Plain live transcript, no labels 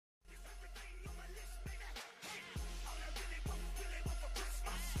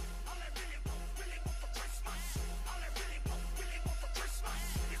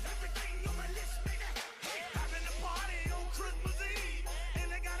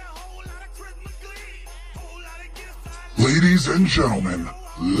Ladies and gentlemen,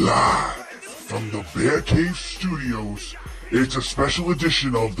 live from the Bear Cave Studios, it's a special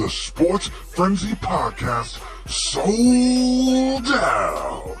edition of the Sports Frenzy Podcast, Souled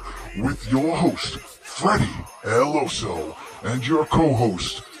Out, with your host, Freddie Eloso, and your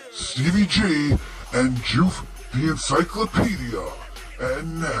co-host, Stevie G, and Juve the Encyclopedia.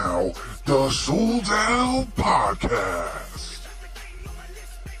 And now, the Souled Out Podcast.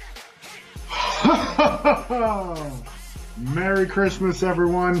 Merry Christmas,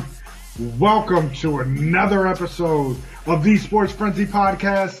 everyone. Welcome to another episode of the Sports Frenzy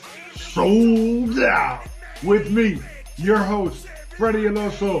Podcast, Souled Out. With me, your host, Freddie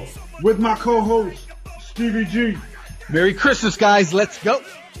Eloso, with my co-host, Stevie G. Merry Christmas, guys. Let's go.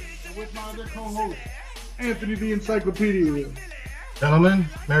 And with my other co-host, Anthony the Encyclopedia. Gentlemen,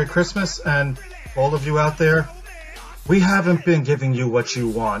 Merry Christmas, and all of you out there, we haven't been giving you what you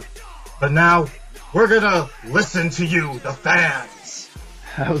want, but now we're gonna listen to you, the fans.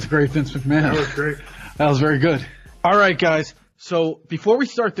 That was great, Vince McMahon. That was great. That was very good. All right, guys. So before we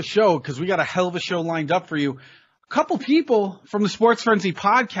start the show, because we got a hell of a show lined up for you, a couple people from the Sports Frenzy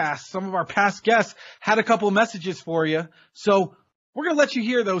Podcast, some of our past guests, had a couple messages for you. So we're going to let you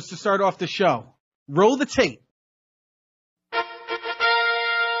hear those to start off the show. Roll the tape.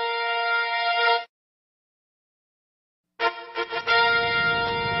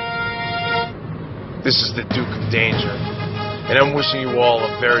 This is the Duke of Danger, and I'm wishing you all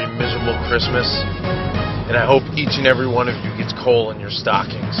a very miserable Christmas, and I hope each and every one of you gets coal in your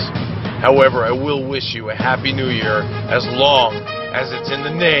stockings. However, I will wish you a Happy New Year as long as it's in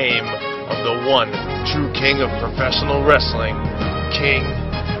the name of the one true king of professional wrestling, King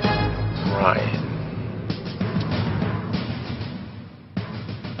Brian.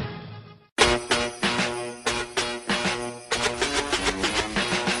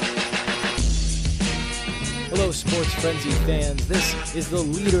 Hello, Sports Frenzy fans. This is the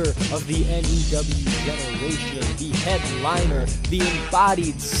leader of the NEW generation, the headliner, the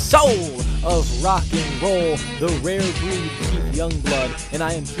embodied soul of rock and roll, the rare breed Keith Youngblood, and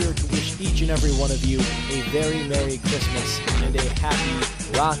I am here to wish each and every one of you a very Merry Christmas and a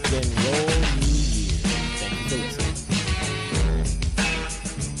happy rock and roll New Year. Thank you for listening.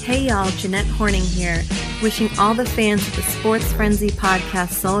 Hey y'all, Jeanette Horning here, wishing all the fans of the Sports Frenzy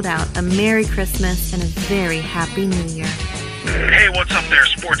Podcast Sold Out a Merry Christmas and a very Happy New Year. Hey, what's up there,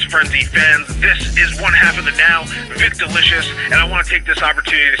 Sports Frenzy fans? This is one half of the Now, Vic Delicious, and I want to take this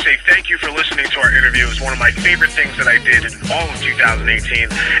opportunity to say thank you for listening to our interview. It was one of my favorite things that I did in all of 2018,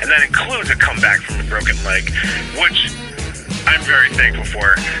 and that includes a comeback from a broken leg, which I'm very thankful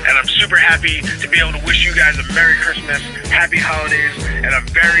for, and I'm super happy to be able to wish you guys a Merry Christmas, Happy Holidays, and a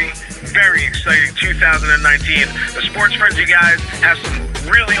very, very exciting 2019. The Sports Frenzy guys have some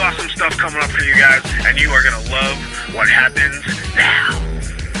really awesome stuff coming up for you guys, and you are going to love what happens now.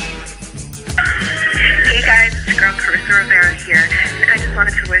 Hey guys, it's your girl Carissa Rivera here, and I just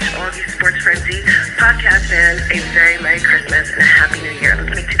wanted to wish all of you Sports Frenzy podcast fans a very Merry Christmas and a Happy New Year.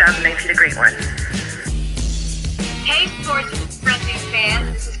 Let's make 2019 a great one. Hey, Sports Frenzy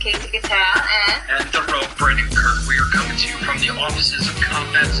fans, this is Kasey Catal and the Rogue Brandon Kirk. We are coming to you from the offices of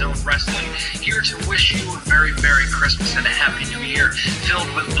Combat Zone Wrestling, here to wish you a very Merry Christmas and a Happy New Year, filled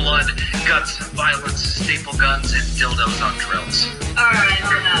with blood, guts, violence, staple guns, and dildos on drills. Alright,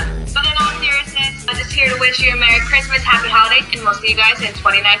 hold on. But in all seriousness, I'm just here to wish you a Merry Christmas, Happy Holidays, and we'll see you guys in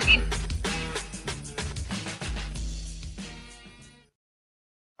 2019.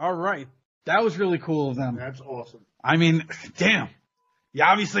 All right. That was really cool of them. That's awesome. I mean, damn. You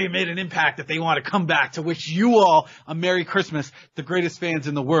obviously made an impact that they want to come back to wish you all a Merry Christmas, the greatest fans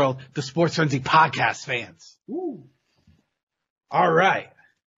in the world, the Sports Frenzy Podcast fans. Woo. All right.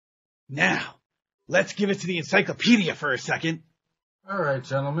 Now, let's give it to the encyclopedia for a second. All right,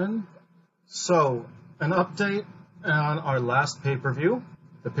 gentlemen. So, an update on our last pay-per-view.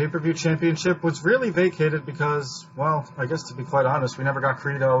 The pay-per-view championship was really vacated because, well, I guess to be quite honest, we never got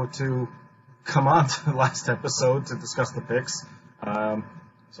Credo to come on to the last episode to discuss the picks.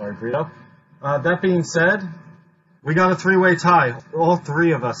 Sorry, Credo. That being said, we got a three-way tie. All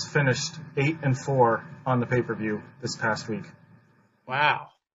three of us finished 8-4 on the pay-per-view this past week. Wow.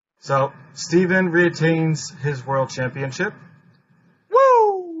 So, Steven retains his world championship.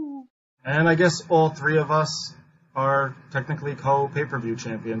 Woo! And I guess all three of us are technically co-pay-per-view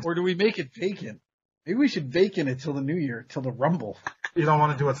champions. Or do we make it vacant? Maybe we should vacant it till the new year, till the Rumble. You don't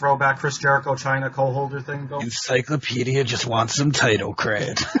want to do a throwback Chris Jericho China co-holder thing? Encyclopedia just wants some title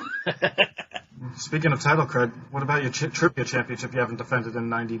cred. Speaking of title cred, what about your trivia championship you haven't defended in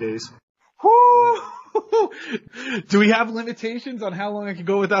 90 days? Woo! Do we have limitations on how long I can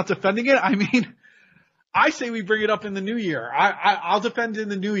go without defending it? I mean, I say we bring it up in the new year. I'll defend in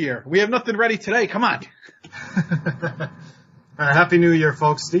the new year. We have nothing ready today. Come on. All right, Happy New Year,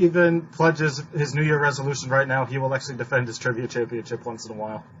 folks. Steven pledges his New Year resolution right now. He will actually defend his trivia championship once in a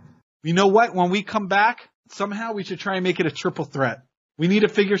while. You know what? When we come back, somehow we should try and make it a triple threat. We need to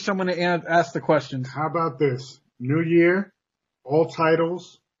figure someone to ask the questions. How about this? New year, all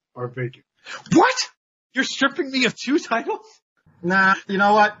titles are vacant. What? You're stripping me of 2 titles? Nah, you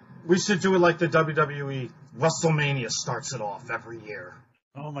know what? We should do it like the WWE. WrestleMania starts it off every year.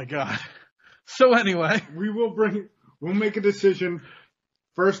 Oh, my God. So anyway. We'll make a decision.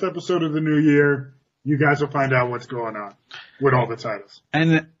 First episode of the new year, you guys will find out what's going on with all the titles.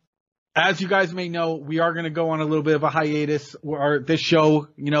 And as you guys may know, we are going to go on a little bit of a hiatus. This show,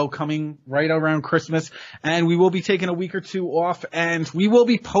 coming right around Christmas. And we will be taking a week or 2 off. And we will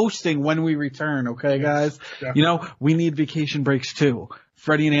be posting when we return. Okay, guys? Definitely. We need vacation breaks too.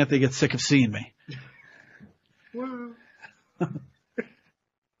 Freddie and Anthony get sick of seeing me.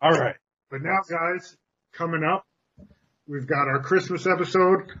 All right. But now, guys, coming up, we've got our Christmas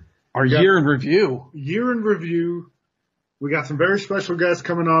episode. Our year in review. Year in review. We got some very special guests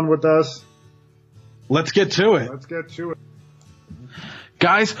coming on with us. Let's get to it.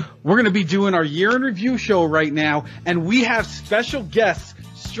 Guys, we're going to be doing our year in review show right now, and we have special guests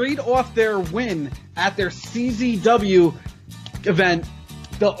straight off their win at their CZW event.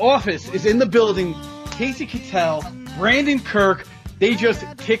 The Office is in the building. Kasey Catal, Brandon Kirk, they just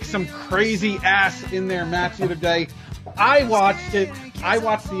kicked some crazy ass in their match the other day. I watched it. I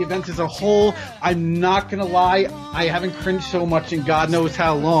watched the event as a whole. I'm not going to lie. I haven't cringed so much in God knows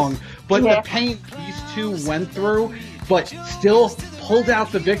how long. But the pain these 2 went through, but still pulled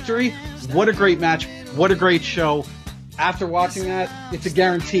out the victory. What a great match. What a great show. After watching that, it's a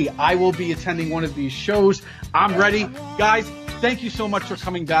guarantee. I will be attending one of these shows. I'm ready. Guys, thank you so much for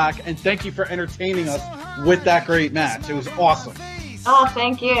coming back, and thank you for entertaining us with that great match. It was awesome. Oh,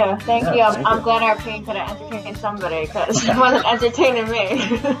 thank you. Thank you. I'm glad our pain could have entertained somebody, because it wasn't entertaining me.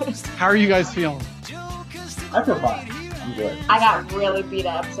 How are you guys feeling? I feel fine. I'm good. I got really beat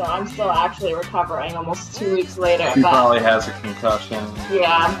up, so I'm still actually recovering almost 2 weeks later. He probably has a concussion.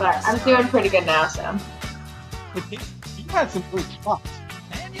 Yeah, but I'm doing pretty good now, so. You had some great spots.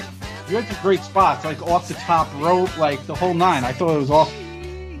 You had some great spots, like off the top rope, like the whole 9. I thought it was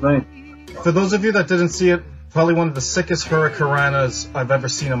awesome. Right. For those of you that didn't see it, probably one of the sickest hurricanranas I've ever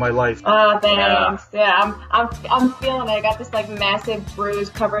seen in my life. Oh, thanks. Yeah, I'm feeling it. I got this massive bruise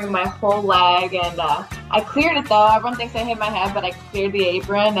covering my whole leg, and I cleared it though. Everyone thinks I hit my head, but I cleared the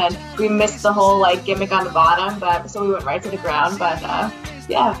apron, and we missed the whole gimmick on the bottom. But so we went right to the ground. But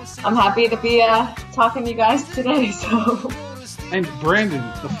yeah, I'm happy to be talking to you guys today. So. And Brandon,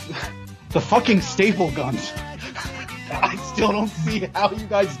 the fucking staple guns. I still don't see how you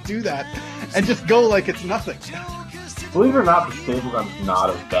guys do that and just go like it's nothing. Believe it or not, the staple gun's not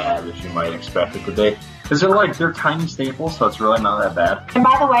as bad as you might expect it to be. Because they're tiny staples, so it's really not that bad. And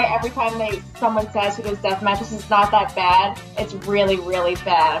by the way, every time someone says who does death matches, it's not that bad. It's really, really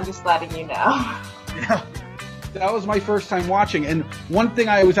bad. I'm just letting you know. Yeah. That was my first time watching. And one thing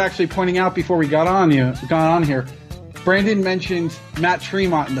I was actually pointing out before we got on here, Brandon mentioned Matt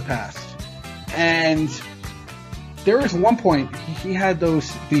Tremont in the past. And there was one point he had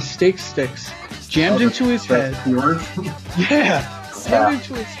these steak sticks jammed into his head. Yeah, jammed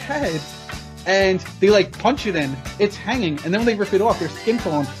into his head, and they punch it in. It's hanging, and then when they rip it off, there's skin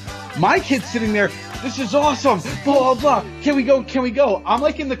falling. My kid's sitting there. This is awesome. Blah blah. Can we go? Can we go? I'm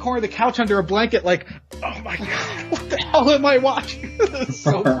in the corner of the couch under a blanket, oh my god, what the hell am I watching? This is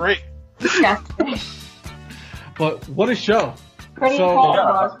so great. But what a show! Pretty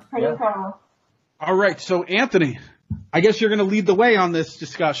incredible. All right, so Anthony, I guess you're going to lead the way on this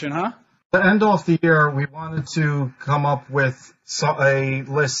discussion, huh? To end off the year, we wanted to come up with a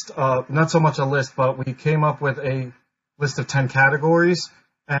list, not so much a list, but we came up with a list of 10 categories.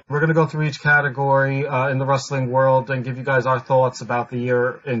 And we're going to go through each category in the wrestling world and give you guys our thoughts about the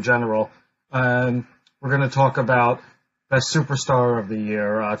year in general. And we're going to talk about best superstar of the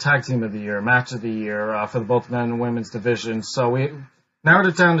year, tag team of the year, match of the year for both men and women's divisions. So we narrowed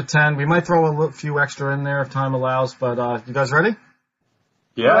it down to 10. We might throw a few extra in there if time allows, but you guys ready?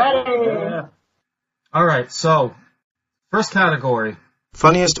 Yeah. Ready. All right, so first category,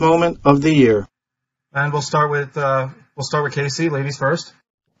 funniest moment of the year. And we'll start with Kasey, ladies first.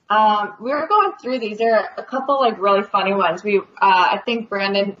 We were going through these. There are a couple really funny ones. I think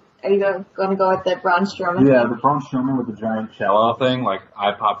Brandon, are you going to go with the Braun Strowman? Yeah, the Braun Strowman with the giant cello thing.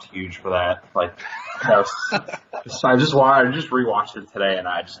 I popped huge for that. I just rewatched it today, and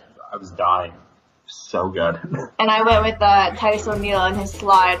I was dying. So good. And I went with Titus O'Neil and his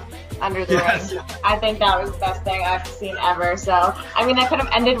slide under the ring. I think that was the best thing I've seen ever. So, I mean, that could have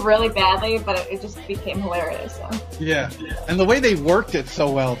ended really badly, but it just became hilarious. So. Yeah. And the way they worked it so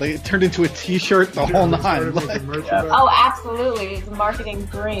well, they turned into a T-shirt the whole nine. Oh, absolutely. It's a marketing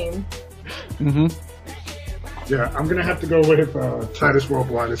dream. Mm-hmm. Yeah, I'm going to have to go with Titus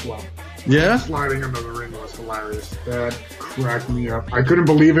Worldwide as well. Yeah? Sliding under the ring was hilarious. That cracked me up. I couldn't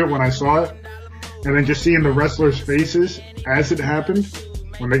believe it when I saw it. And then just seeing the wrestlers' faces as it happened,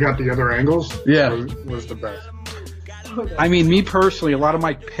 when they got the other angles, was the best. I mean, me personally, a lot of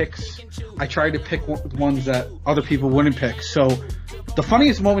my picks, I tried to pick ones that other people wouldn't pick. So the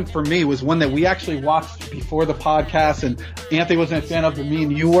funniest moment for me was one that we actually watched before the podcast, and Anthony wasn't a fan of, but me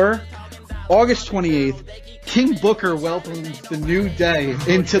and you were. August 28th, King Booker welcomed the New Day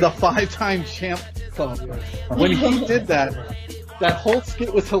into the 5-time champ club. When he did that whole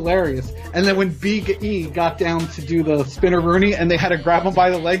skit was hilarious. And then when Big E got down to do the spinner Rooney and they had to grab him by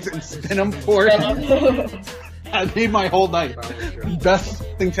the legs and spin him for it, that made my whole night. Best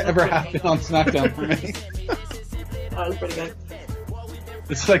thing to ever happen on SmackDown for me. That was pretty good.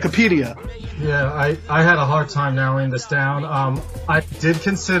 Encyclopedia. Yeah, I had a hard time narrowing this down. I did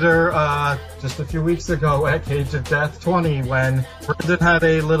consider just a few weeks ago at Cage of Death 20 when Brendan had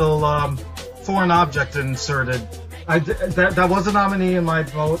a little foreign object inserted. That was a nominee in my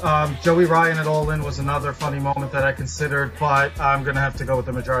vote. Joey Ryan at All In was another funny moment that I considered, but I'm going to have to go with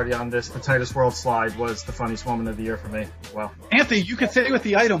the majority on this. The Titus World slide was the funniest moment of the year for me as well. Anthony, you can say what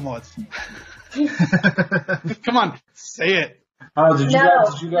the item was. Come on, say it. Did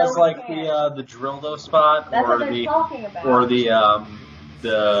you guys like the Drildo spot or the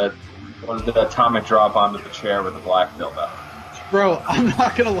atomic drop onto the chair with the black dildo? Bro, I'm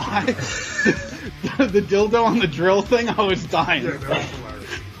not gonna lie. The dildo on the drill thing, I was dying. Yeah, that was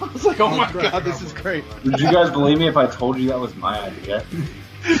hilarious. I was like, oh my god, this is great. Did you guys believe me if I told you that was my idea?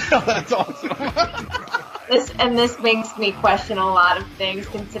 That's awesome. This makes me question a lot of things,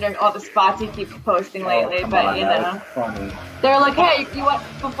 considering all the spots you keep posting lately. But you know, they're like, "Hey, you want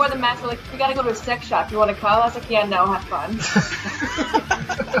before the match? They're like, we gotta go to a sex shop. You want to call?" I was like, "Yeah, no, have fun."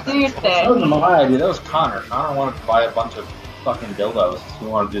 Do your thing. That wasn't my idea. That was Connor. Connor wanted to buy a bunch of fucking dildos. He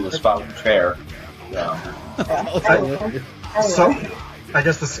wanted to do the spot with the chair. So, I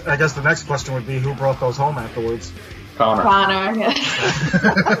guess the next question would be, who brought those home afterwards? Connor. Yeah.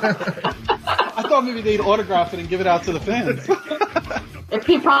 I thought maybe they'd autograph it and give it out to the fans.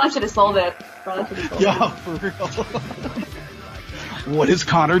 He probably should have sold it. Yeah, for real. What is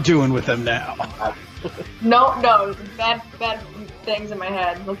Connor doing with them now? No, bad things in my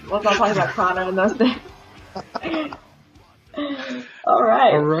head. Let's not talk about Connor and those things. All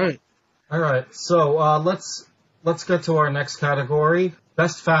right. So let's get to our next category: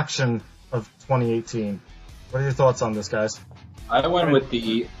 best faction of 2018. What are your thoughts on this, guys? I went with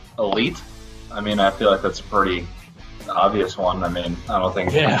the Elite. I mean, I feel like that's a pretty obvious one. I mean, I don't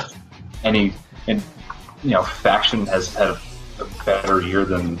think any faction has had a better year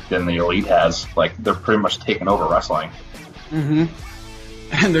than the Elite has. Like, they're pretty much taken over wrestling. Mm-hmm.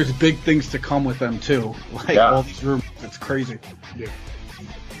 And there's big things to come with them too. Like all these rumors, it's crazy.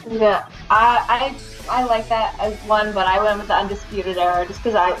 Yeah, I like that as one, but I went with the Undisputed Era just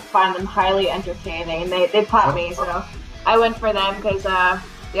because I find them highly entertaining, and they pop me, so I went for them because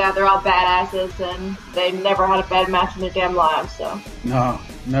they're all badasses and they never had a bad match in their damn lives. So no,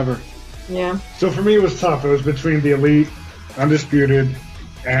 never. Yeah. So for me, it was tough. It was between the Elite, Undisputed,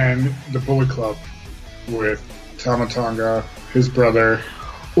 and the Bullet Club with Tama Tonga, his brother.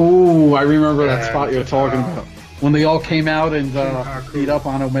 Ooh, I remember that spot you were talking about. When they all came out and beat up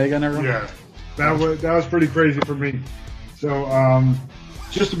on Omega and everything? Yeah, that was pretty crazy for me. So,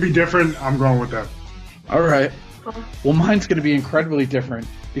 just to be different, I'm going with that. All right. Well, mine's going to be incredibly different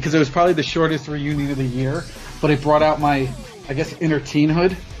because it was probably the shortest reunion of the year, but it brought out my, I guess, inner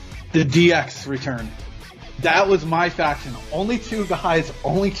teenhood. The DX return. That was my faction. Only 2 guys,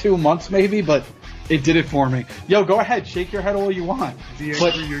 only 2 months maybe, but it did it for me. Yo, go ahead, shake your head all you want.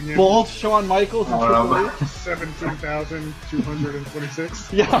 DX reunion. Bold Shawn Michaels and Triple H.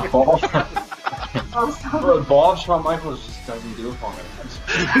 17,226. Yeah. Bald Shawn Michaels just doesn't do it for me.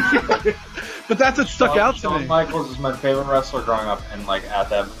 But that's what stuck out to me. Shawn Michaels is my favorite wrestler growing up, and like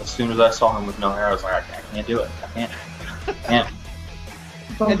as soon as I saw him with no hair, I was like, I can't do it. I can't.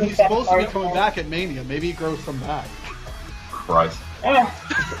 And he's supposed to be coming back at Mania. Maybe he grows some back. Christ. You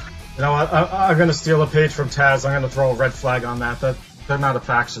know, I'm going to steal a page from Taz. I'm going to throw a red flag on that. They're not a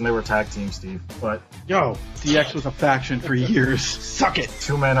faction. They were tag team, Steve. But Yo, DX was a faction for years. Suck it.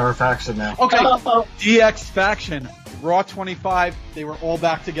 2 men are a faction now. Okay, DX faction. Raw 25. They were all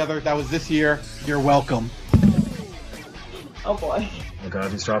back together. That was this year. You're welcome. Oh boy. Oh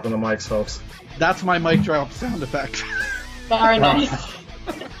god, he's dropping the mics, folks. That's my mic drop sound effect. Very nice.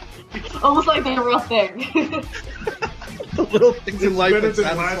 Almost like the real thing. The little things in life. Better that than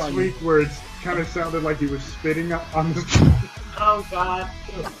satisfy last me. week where it kind of sounded like he was spitting on the Oh god.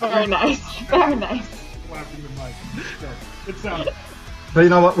 Very nice. Very nice. slapping the mic. It sounded. But you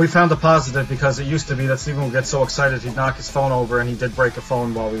know what? We found a positive because it used to be that Steven would get so excited he'd knock his phone over, and he did break a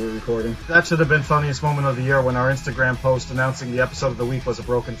phone while we were recording. That should have been funniest moment of the year when our Instagram post announcing the episode of the week was a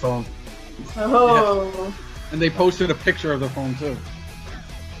broken phone. Oh. Yeah. And they posted a picture of the phone too.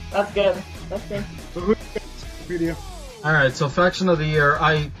 That's good. That's good. So who's video? All right, so faction of the year,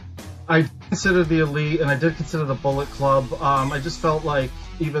 I considered the Elite and I did consider the Bullet Club. I just felt like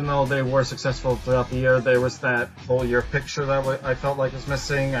even though they were successful throughout the year, there was that whole year picture that I felt like was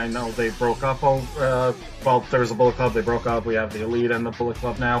missing. I know they broke up. Well, there was a Bullet Club, they broke up. We have the Elite and the Bullet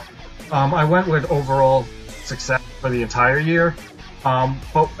Club now. I went with overall success for the entire year.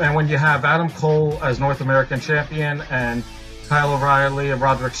 And when you have Adam Cole as North American champion and Kyle O'Reilly and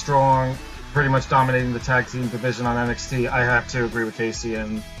Roderick Strong pretty much dominating the tag team division on NXT, I have to agree with Casey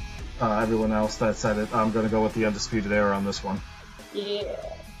and everyone else that said it. I'm going to go with the Undisputed Era on this one. Yeah.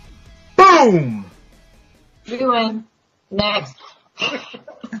 Boom! We win. Next.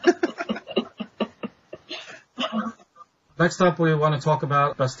 Next up, we want to talk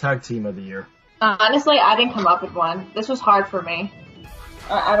about best tag team of the year. Honestly, I didn't come up with one. This was hard for me.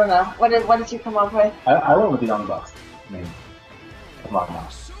 I don't know. What did you come up with? I went with the Young Bucks. I mean, come on now.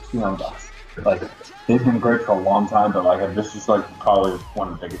 The Young Bucks. Like, they've been great for a long time, but like this is like probably one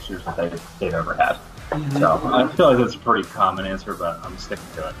of the biggest years that they've ever had. Mm-hmm. So I feel like that's a pretty common answer, but I'm sticking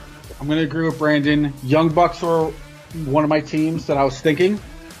to it. I'm going to agree with Brandon. Young Bucks were one of my teams that I was thinking.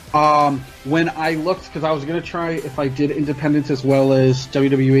 When I looked, because I was going to try if I did independence as well as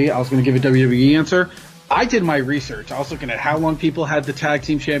WWE, I was going to give a WWE answer. I did my research. I was looking at how long people had the tag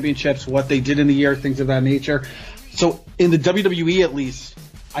team championships, what they did in the year, things of that nature. So in the WWE at least,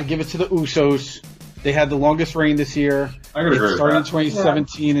 I give it to the Usos. They had the longest reign this year. It started in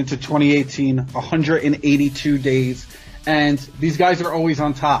 2017 into 2018, 182 days. And these guys are always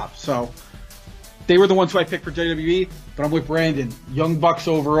on top. So they were the ones who I picked for WWE, but I'm with Brandon. Young Bucks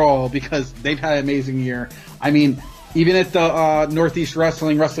overall because they've had an amazing year. I mean, even at the Northeast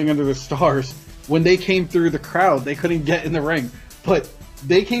Wrestling Under the Stars, when they came through the crowd, they couldn't get in the ring. But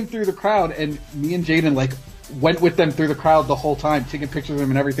they came through the crowd, and me and Jaden, like, went with them through the crowd the whole time, taking pictures of them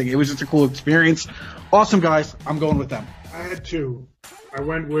and everything. It was just a cool experience. Awesome, guys. I'm going with them. I had two. I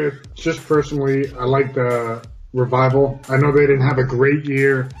went with, just personally, I like the Revival. I know they didn't have a great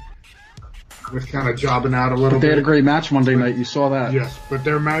year. Was kind of jobbing out a little bit. They had a great match Monday night. You saw that. Yes, but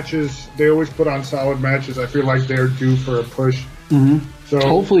their matches, they always put on solid matches. I feel like they're due for a push. Mm-hmm. So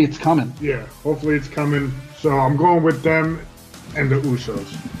hopefully it's coming. Yeah, hopefully it's coming. So I'm going with them and the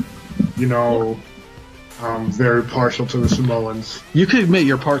Usos. You know, I'm very partial to the Samoans. You could admit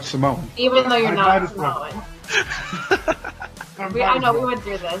you're part Samoan. Even though you're not Samoan. I know, we went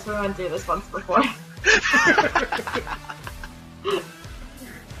through this. We went through this once before.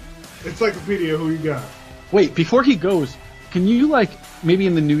 Encyclopedia, who you got? Wait, before he goes, can you, like, maybe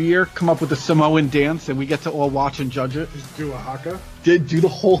in the new year, come up with a Samoan dance and we get to all watch and judge it? Just do a haka? Do the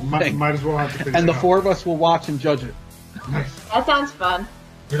whole thing. Might as well have to finish and the four of us will watch and judge it. Nice. That sounds fun.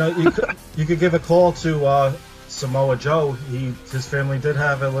 You know, you could give a call to Samoa Joe. His family did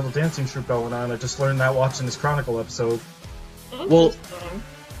have a little dancing troupe going on. I just learned that watching this Chronicle episode. Well,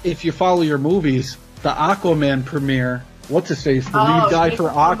 if you follow your movies, the Aquaman premiere, what's his face, the lead guy for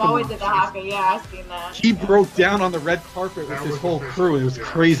Aquaman, did the haka. Yeah, I've seen that. He broke down on the red carpet with his whole crew. It was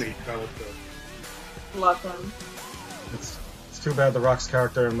crazy. That was good. Love him. It's too bad the Rock's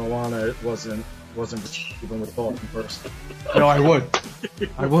character in Moana wasn't even with Dalton first. No, I would. Yeah.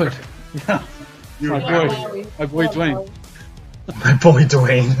 My boy Dwayne. My boy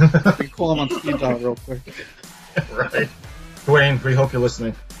Dwayne. We call him on speed dial real quick. Right. Dwayne, we hope you're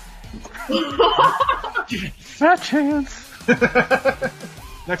listening. Fat chance.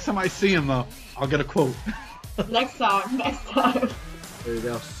 Next time I see him, though, I'll get a quote. Next time. There you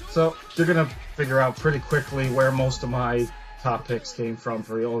go. So you're gonna figure out pretty quickly where most of my top picks came from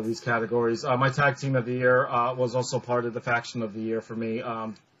for all of these categories. My tag team of the year was also part of the faction of the year for me.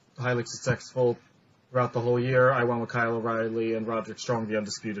 Highly successful throughout the whole year. I went with Kyle O'Reilly and Roderick Strong, the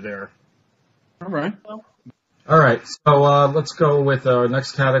Undisputed Era. All right. All right, so let's go with our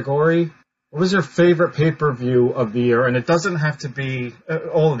next category. What was your favorite pay-per-view of the year? And it doesn't have to be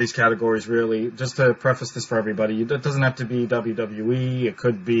all of these categories, really. Just to preface this for everybody, it doesn't have to be WWE. It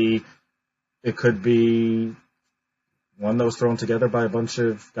could be one that was thrown together by a bunch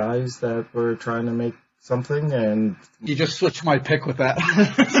of guys that were trying to make something. And you just switched my pick with that.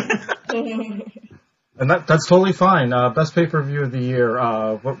 And that's totally fine. Best pay-per-view of the year.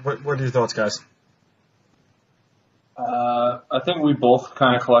 What are your thoughts, guys? I think we both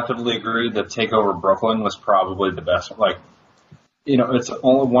kind of collectively agreed that TakeOver Brooklyn was probably the best. Like, it's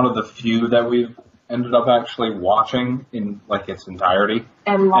only one of the few that we've ended up actually watching in, like, its entirety.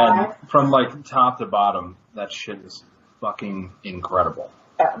 And live. And from, like, top to bottom, that shit is fucking incredible.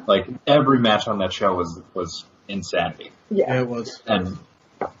 Yeah. Like, every match on that show was insanity. Yeah, it was. And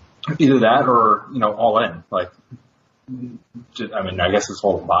either that or, All In. Like, I guess it's a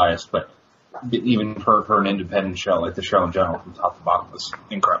little biased, but even for an independent show, like the show in general, from top to bottom, was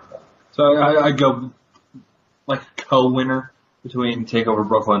incredible. So I go like co-winner between TakeOver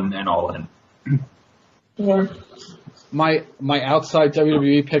Brooklyn and All In. Yeah. My outside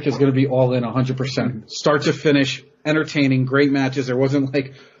WWE pick is going to be All In 100%. Start to finish, entertaining, great matches. There wasn't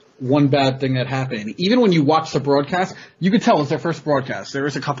like one bad thing that happened. Even when you watch the broadcast, you could tell it was their first broadcast. There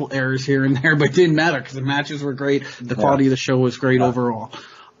was a couple errors here and there, but it didn't matter because the matches were great. The quality of the show was great overall.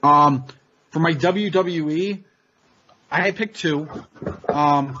 For my WWE, I picked two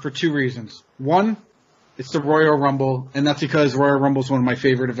for two reasons. One, it's the Royal Rumble, and that's because Royal Rumble is one of my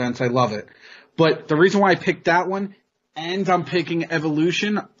favorite events. I love it. But the reason why I picked that one, and I'm picking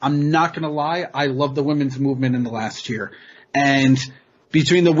Evolution, I'm not going to lie, I love the women's movement in the last year. And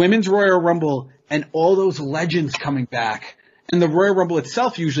between the women's Royal Rumble and all those legends coming back, and the Royal Rumble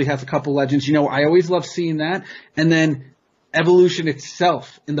itself usually has a couple legends. I always love seeing that. And then Evolution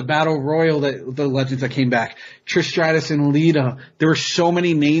itself in the Battle Royal, the legends that came back, Trish Stratus and Lita. There were so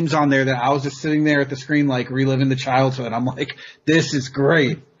many names on there that I was just sitting there at the screen like reliving the childhood. I'm like, this is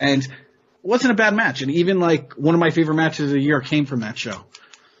great. And it wasn't a bad match. And even like one of my favorite matches of the year came from that show.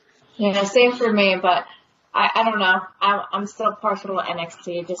 Yeah, same for me, but I don't know. I'm still partial to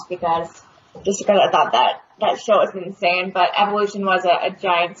NXT just because I thought that show was insane. But Evolution was a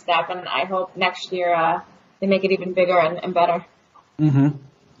giant step, and I hope next year they make it even bigger and better. Mm-hmm.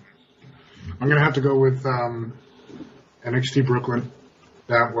 I'm going to have to go with NXT Brooklyn.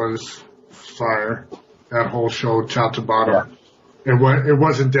 That was fire. That whole show, top to bottom. Yeah. It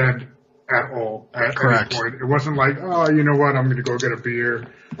wasn't dead at all at any point. It wasn't like, oh, you know what, I'm going to go get a beer.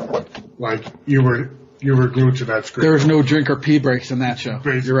 Like, you were glued to that screen. There was no drink or pee breaks in that show.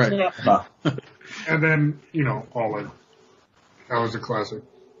 Basically. You're right. Yeah. And then, All In. That was a classic.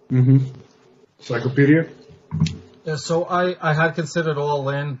 Mm-hmm. Encyclopedia? Yeah, so I had considered All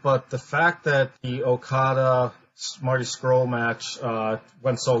In, but the fact that the Okada Marty Scurll match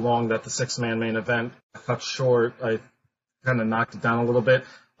went so long that the 6-man main event cut short, I kind of knocked it down a little bit.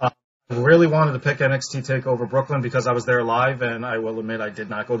 I really wanted to pick NXT TakeOver Brooklyn because I was there live, and I will admit I did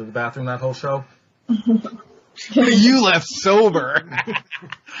not go to the bathroom that whole show. You left sober.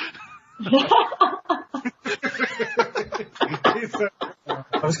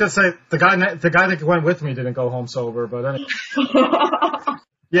 I was gonna say the guy that went with me didn't go home sober, but anyway.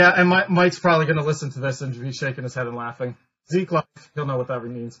 Yeah, and Mike's probably gonna listen to this and be shaking his head and laughing. Zeke, he'll know what that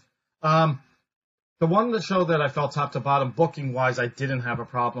means. The one of the show that I felt top to bottom booking wise I didn't have a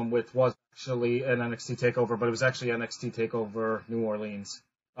problem with was actually an NXT TakeOver, but it was actually NXT TakeOver New Orleans.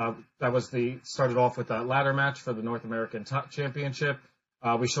 That was started off with that ladder match for the North American Championship.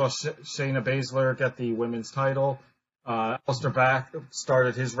 We saw Shayna Baszler get the women's title. Alistair Black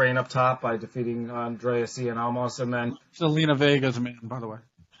started his reign up top by defeating Andrea Cianalmos, and then Zelina Vega's man, by the way.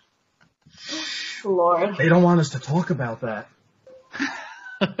 Lord. They don't want us to talk about that.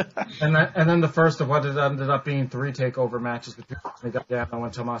 and then the first of what it ended up being 3 takeover matches between Gargano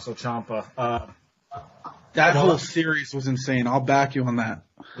and Tommaso Ciampa. That whole series was insane. I'll back you on that.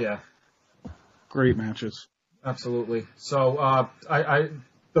 Yeah. Great matches. Absolutely. So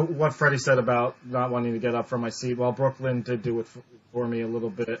what Freddie said about not wanting to get up from my seat, while Brooklyn did do it for me a little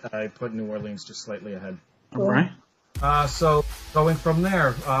bit, I put New Orleans just slightly ahead. All right. So going from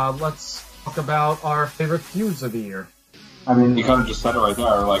there, let's talk about our favorite feuds of the year. I mean, you kind of just said it right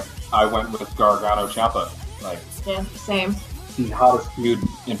there. Like, I went with Gargano Ciampa. Like, yeah, same. The hottest feud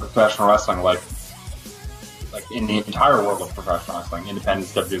in professional wrestling, like in the entire world of professional wrestling,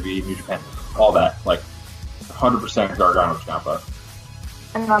 independence, WWE, New Japan, all that. Like, 100% Gargano Ciampa.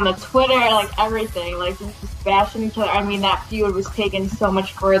 And on the Twitter, like everything, like just bashing each other. I mean, that feud was taken so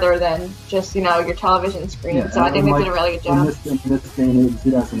much further than just, your television screen. Yeah, so I think they did a really good job. In this day and age,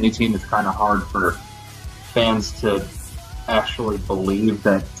 2018, it's kind of hard for fans to actually believe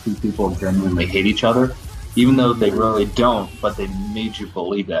that two people genuinely hate each other, even though they really don't, but they made you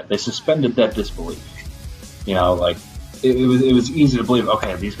believe that. They suspended that disbelief. You know, like, it was easy to believe,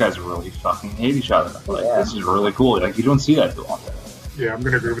 okay, these guys really fucking hate each other. Like, this is really cool. Like, you don't see that too often. Yeah, I'm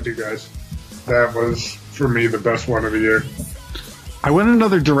going to agree with you guys. That was, for me, the best one of the year. I went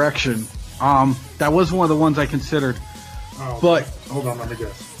another direction. That was one of the ones I considered. Oh, but hold on, let me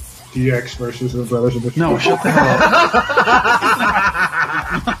guess. DX versus the Brothers of the No, shut the hell up.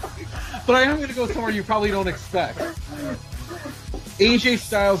 But I am going to go somewhere you probably don't expect. AJ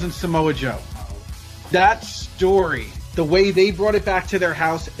Styles and Samoa Joe. That story, the way they brought it back to their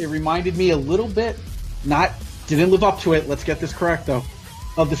house, it reminded me a little bit, didn't live up to it, let's get this correct though,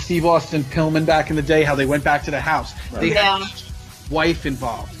 of the Steve Austin Pillman back in the day, how they went back to the house. Right. They had his wife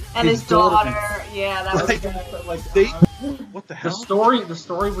involved. And his daughter. Yeah, that was good. What the hell? The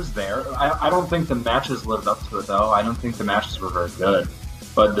story was there. I don't think the matches lived up to it, though. I don't think the matches were very good.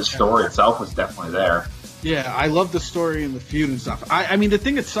 But the story itself was definitely there. Yeah, I love the story and the feud and stuff. I mean, the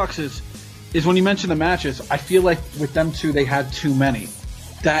thing that sucks is when you mention the matches, I feel like with them two, they had too many.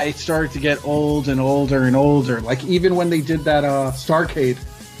 That it started to get old and older and older. Like, even when they did that Starrcade,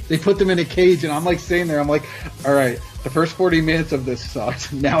 they put them in a cage, and I'm like sitting there, I'm like, all right, the first 40 minutes of this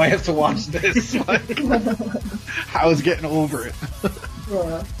sucked. Now I have to watch this. Like, I was getting over it.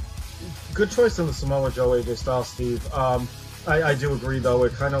 Yeah. Good choice in the Samoa Joe AJ Styles, Steve. I do agree, though.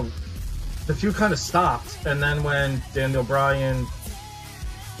 The feud kind of stopped, and then when Daniel Bryan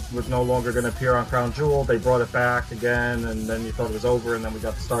was no longer going to appear on Crown Jewel, they brought it back again, and then you thought it was over, and then we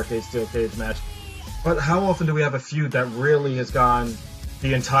got the Starrcade Steel Cage match. But how often do we have a feud that really has gone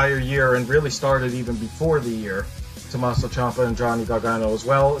the entire year and really started even before the year? Tommaso Ciampa and Johnny Gargano as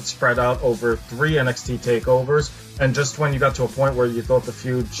well. It spread out over 3 NXT takeovers, and just when you got to a point where you thought the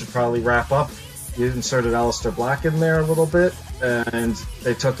feud should probably wrap up, you inserted Aleister Black in there a little bit, and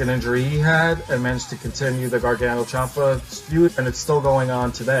they took an injury he had and managed to continue the Gargano-Ciampa feud, and it's still going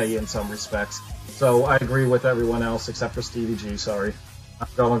on today in some respects. So I agree with everyone else except for Stevie G, sorry. I'm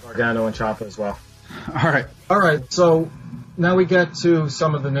going Gargano and Ciampa as well. All right, so now we get to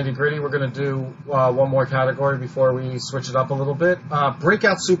some of the nitty-gritty. We're going to do one more category before we switch it up a little bit.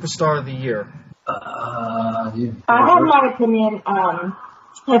 Breakout Superstar of the Year. I have my opinion.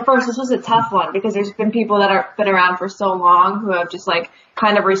 At first, this was a tough one because there's been people that have been around for so long who have just like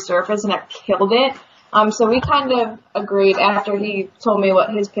kind of resurfaced and have killed it. So we kind of agreed after he told me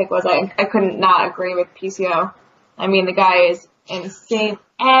what his pick was. I couldn't not agree with PCO. I mean, the guy is insane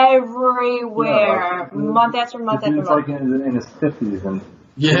everywhere, month after month after month. Like in his 50s, and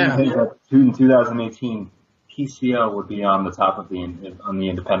in 2018, PCO would be on the top of the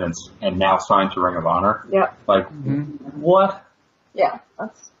independents, and now signed to Ring of Honor. Yep. Like, what? Yeah,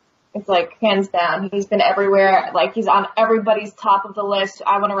 it's like hands down. He's been everywhere. Like, he's on everybody's top of the list.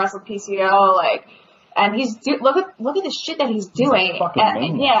 I want to wrestle PCO. Like, and look at the shit that he's doing.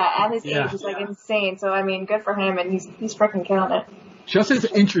 At his age, is like insane. So I mean, good for him, and he's freaking killing it. Just his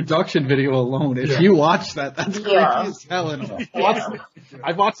introduction video alone, if you watch that, that's creepy as hell. And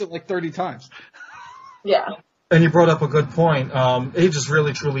I've watched it like 30 times. Yeah. And you brought up a good point. Age is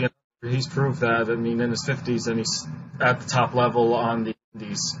really, truly, he's proved that. I mean, in his 50s, and he's at the top level on the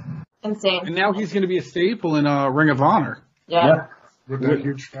indies. Insane. And now he's going to be a staple in Ring of Honor. Yeah. With that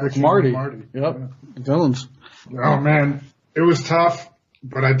huge faction with Marty. Yep. Yeah. Villains. Oh, man. It was tough,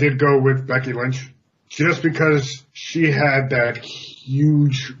 but I did go with Becky Lynch. Just because she had that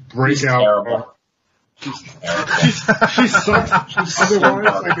huge breakout. She sucked.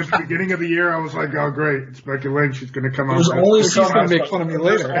 Otherwise, like at the beginning of the year, I was like, "Oh, great, it's Becky Lynch. She's going to come out. She's going to make fun of me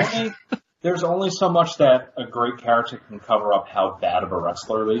later." There's only so much that a great character can cover up how bad of a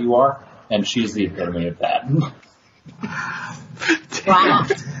wrestler that you are, and she's the epitome of that. Wow.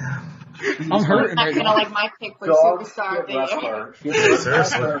 I'm hurting right now. Like my pick for Superstar of the Year.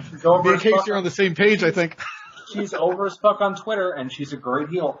 Seriously. She's over in case you're on the same page, I think. She's over as fuck on Twitter, and she's a great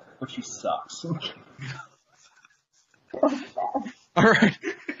heel, but she sucks. All right.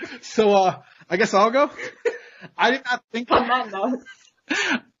 So, I guess I'll go. I did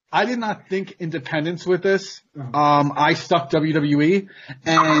not think independence with this. I stuck WWE,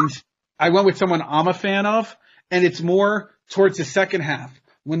 and I went with someone I'm a fan of, and it's more towards the second half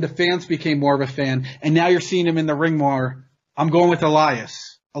when the fans became more of a fan, and now you're seeing him in the ring more. I'm going with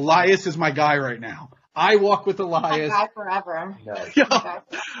Elias. Elias is my guy right now. I walk with Elias. My guy forever.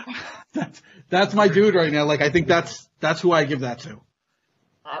 That's my dude right now. Like, I think that's who I give that to.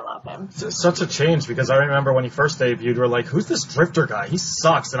 I love him. It's such a change because I remember when he first debuted, we were like, "Who's this Drifter guy? He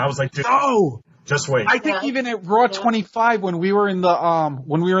sucks." And I was like, "Dude, just wait." I think even at Raw 25 when we were in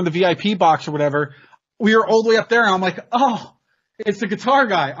the VIP box or whatever, we were all the way up there, and I'm like, oh, it's the guitar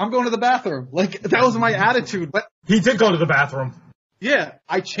guy. I'm going to the bathroom. Like, that was my attitude. But He did go to the bathroom. yeah,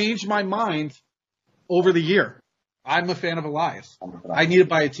 I changed my mind over the year. I'm a fan of Elias. I need to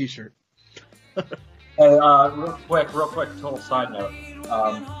buy a T-shirt. Hey, real quick, total side note.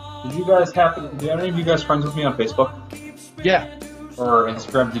 Did you guys do any of you guys friends with me on Facebook? Yeah. Or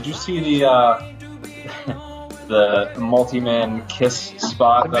Instagram? Did you see the the multi-man kiss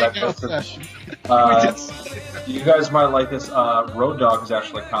spot that I posted? You guys might like this. Road Dogg is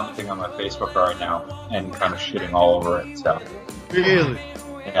actually commenting on my Facebook right now and kind of shitting all over it. So. Really?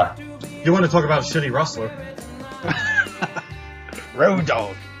 Yeah. You want to talk about a shitty wrestler? Road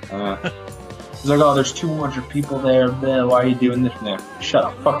Dogg. He's like, oh, there's 200 people there. Man, why are you doing this? Man, shut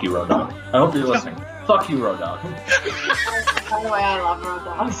up. Fuck you, Road Dogg. I hope you're listening. Fuck you, Road Dogg. By the way, I love Road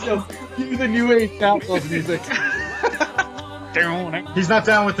Dogg. So, he's the new age outlaws music. He's not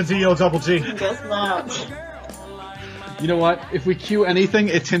down with the D-O-double-G. Guess not. You know what? If we cue anything,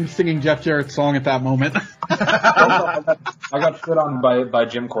 it's him singing Jeff Jarrett's song at that moment. I got shit on by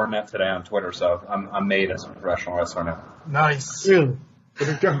Jim Cornette today on Twitter, so I'm made as a professional wrestler now. Nice. Really?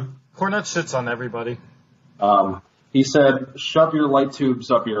 There we go. Cornette shits on everybody. He said, shove your light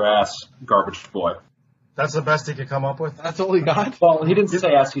tubes up your ass, garbage boy. That's the best he could come up with? That's all he got? Well, he didn't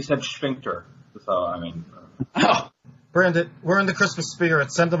say ass, he said sphincter. So, I mean... Oh. Brandon, we're in the Christmas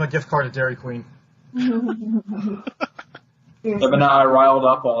spirit. Send him a gift card at Dairy Queen. Yeah, but now I riled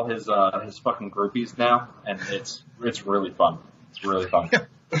up all his fucking groupies now, and it's really fun. It's really fun.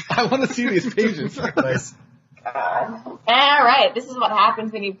 I want to see these pages. Nice. All right, this is what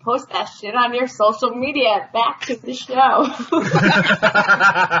happens when you post that shit on your social media. Back to the show.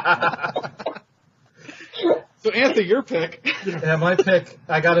 So, Anthony, your pick. Yeah, my pick.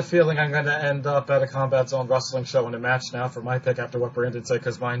 I got a feeling I'm going to end up at a Combat Zone wrestling show in a match now for my pick after what Brandon said,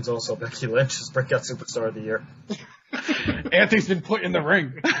 because mine's also Becky Lynch as Breakout Superstar of the Year. Anthony's been put in the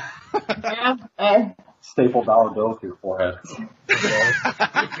ring. Staple dollar bill to your forehead.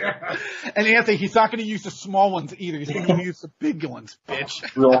 And Anthony, he's not going to use the small ones either. He's going to use the big ones,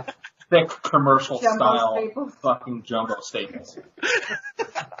 bitch. Real thick commercial Jumbo style staples. fucking jumbo staples.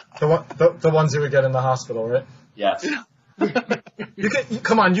 The ones you would get in the hospital, right? Yes.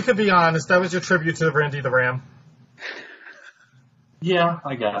 Come on, you could be honest. That was your tribute to Randy the Ram. Yeah,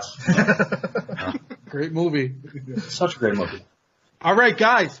 I guess. Great movie. Such a great movie. All right,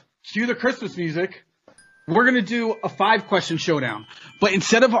 guys, cue the Christmas music. We're going to do a 5-question showdown. But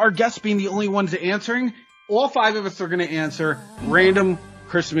instead of our guests being the only ones answering, all 5 of us are going to answer random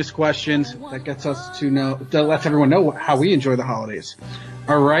Christmas questions that gets us to know, that lets everyone know how we enjoy the holidays.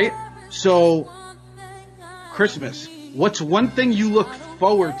 All right? So, Christmas. What's one thing you look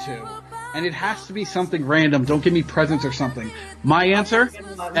forward to? And it has to be something random. Don't give me presents or something. My answer?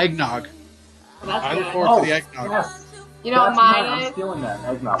 Eggnog. I look forward to the eggnog. Yes. You know what mine I'm is? stealing that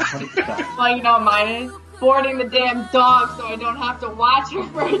eggnog, 100%. Well, you know what mine is? Boarding the damn dog so I don't have to watch her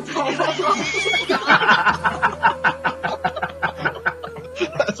for a day.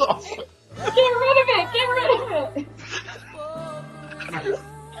 That's awesome. Get rid of it! Get rid of it!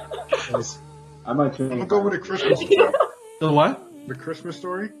 Nice. I might change. I'll go with a Christmas story. The what? The Christmas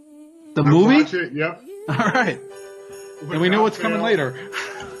story? The I'll movie? watch it, yep. All right. And we know what's coming later.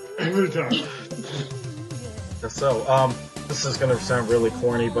 Every time. So, this is going to sound really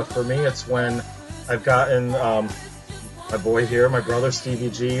corny, but for me, it's when I've gotten my boy here, my brother Stevie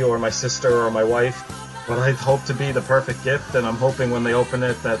G, or my sister, or my wife, what I hope to be the perfect gift, and I'm hoping when they open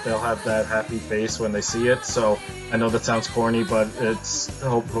it that they'll have that happy face when they see it. So I know that sounds corny, but it's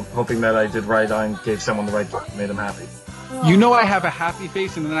hoping that I did right on, gave someone the right gift, and made them happy. You know I have a happy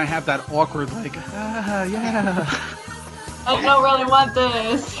face, and then I have that awkward, like, yeah. I don't really want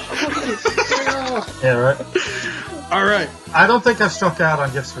this. Yeah, right? All right. I don't think I've struck out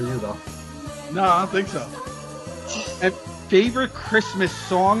on gifts for you, though. No, I don't think so. And favorite Christmas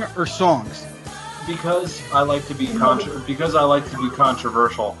song or songs? Because I like to be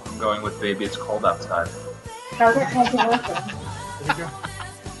controversial, I'm going with "Baby It's Cold Outside." How's it controversial?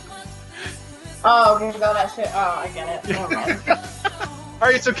 Oh, we're gonna go that shit. Oh, I get it. Never mind. All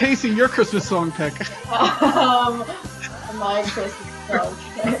right, so Casey, your Christmas song pick. My Christmas song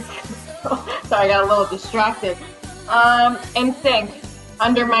pick. Sorry, I got a little distracted. NSYNC,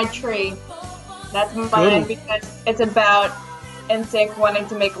 Under My Tree. That's mine because it's about NSYNC wanting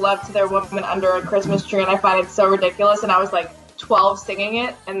to make love to their woman under a Christmas tree, and I find it so ridiculous. And I was like 12 singing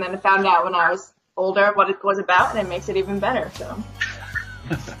it, and then found out when I was older what it was about, and it makes it even better. So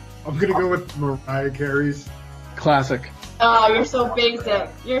I'm going to go with Mariah Carey's. Classic. Oh, you're so basic.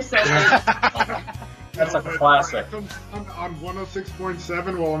 You're so basic. That's a classic. On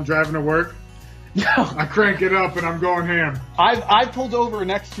 106.7 while I'm driving to work. I crank it up and I'm going ham. I pulled up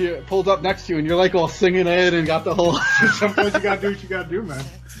next to you, and you're like all singing it and got the whole. Sometimes you gotta do what you gotta do, man.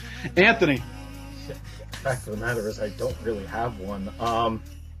 Anthony. The fact of the matter is, I don't really have one. So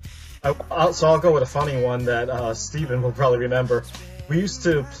I'll go with a funny one that Steven will probably remember. We used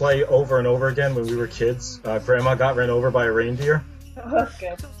to play over and over again when we were kids. Grandma got ran over by a reindeer.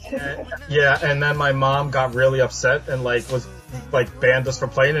 Okay. And then my mom got really upset and was banned us from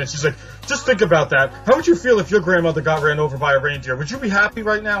playing. And she's like, "Just think about that. How would you feel if your grandmother got ran over by a reindeer? Would you be happy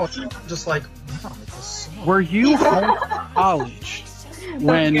right now?" And she was just like, "No, this sucks." Were you home from college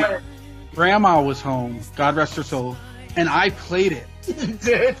when Grandma was home? God rest her soul. And I played it. You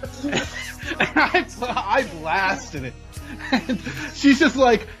did. And I blasted it. And she just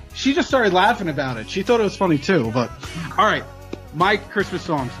started laughing about it. She thought it was funny too. But all right. My Christmas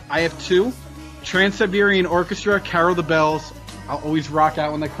songs. I have 2. Trans-Siberian Orchestra, Carol the Bells. I'll always rock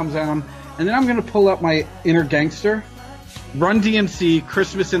out when that comes on. And then I'm going to pull up my inner gangster. Run DMC,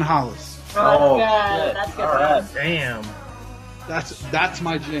 Christmas in Hollis. Oh, that's good. All right. Damn. That's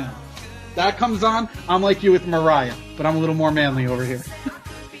my jam. That comes on, I'm like you with Mariah, but I'm a little more manly over here.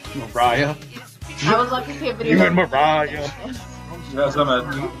 Mariah. I was lucky to video. You and Mariah. You guys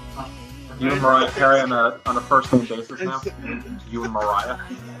you and Mariah Carey on a first name basis now? You and Mariah?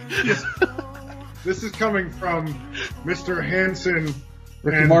 This is coming from Mr. Hansen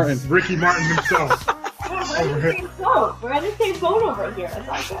Ricky Martin himself. We're in the same boat over here.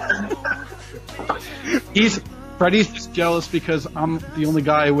 That's not good. Freddie's just jealous because I'm the only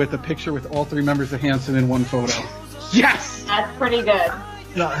guy with a picture with all 3 members of Hanson in one photo. Yes! That's pretty good.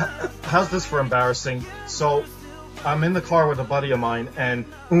 How's this for embarrassing? So, I'm in the car with a buddy of mine, and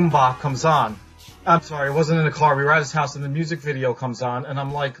Oomba comes on. I'm sorry, it wasn't in the car. We were at his house, and the music video comes on, and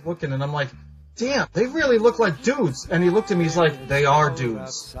I'm looking, and I'm like, damn, they really look like dudes. And he looked at me, he's like, they are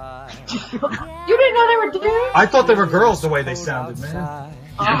dudes. You didn't know they were dudes? I thought they were girls the way they sounded, man.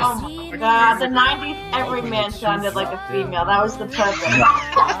 Oh my god, the 90s, every man sounded like a female. That was the purpose.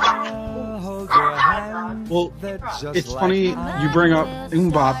 Well, it's funny you bring up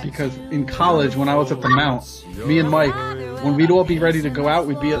Umbop because in college, when I was at the Mount, me and Mike, when we'd all be ready to go out,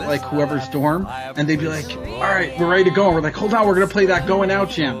 we'd be at whoever's dorm, and they'd be like, all right, we're ready to go. And we're like, hold on, we're going to play that Going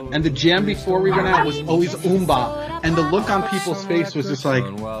Out jam. And the jam before we went out was always Umbop. And the look on people's face was just like,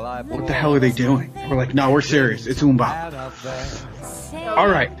 what the hell are they doing? We're like, no, we're serious. It's Umbop. All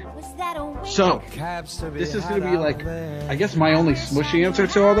right. So, this is going to be I guess my only smushy answer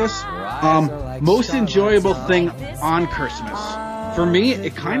to all this. Most enjoyable thing on Christmas. For me,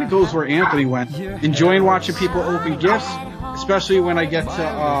 it kind of goes where Anthony went. Enjoying watching people open gifts, especially when I get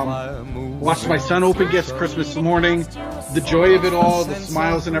to watch my son open gifts Christmas morning. The joy of it all, the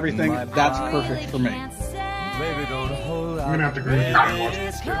smiles and everything, that's perfect for me. I'm going to have to agree with you and watch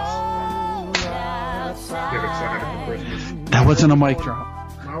these kids get excited for Christmas. That wasn't a mic drop.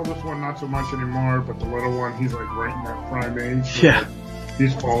 My oldest one, not so much anymore, but the little one, he's right in that prime age. So Yeah.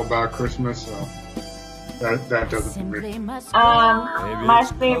 He's all about Christmas, so that does it for me. My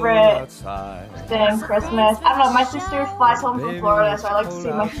favorite thing, Christmas. I don't know, my sister flies home from Florida, so I like to see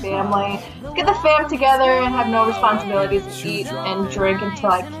my family. Get the fam together and have no responsibilities to eat and drink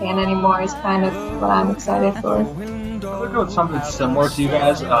until I can't anymore is kind of what I'm excited for. I'm gonna go with something similar to you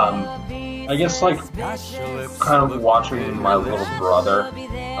guys. I guess kind of watching my little brother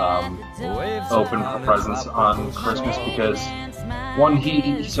open presents on Christmas because one, he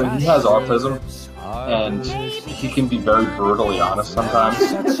has autism and he can be very brutally honest sometimes,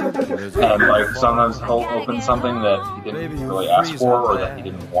 and sometimes he'll open something that he didn't really ask for or that he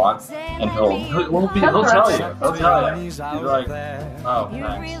didn't want, and he'll tell you. He's like, oh,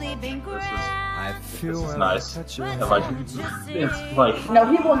 thanks. This is nice. And it's like... No,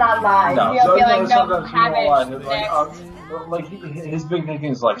 he will not lie. He'll be like, no, have it. His big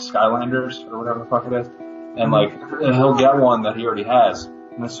thinking is Skylanders or whatever the fuck it is. And he'll get one that he already has.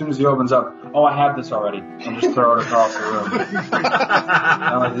 And as soon as he opens up, oh, I have this already. And just throw it across the room.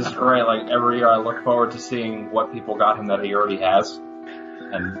 And this is great. Every year I look forward to seeing what people got him that he already has.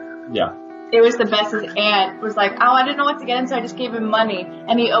 And yeah. It was the best. His aunt was like, oh, I didn't know what to get him, so I just gave him money.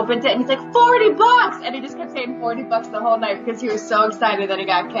 And he opened it, and he's like, $40! And he just kept saying $40 the whole night because he was so excited that he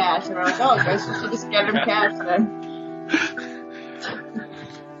got cash. And we're like, oh, I guess we should just get him cash then.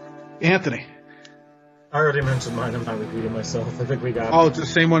 Anthony. I already mentioned mine. I'm not repeating myself. I think we got it. Oh, it's the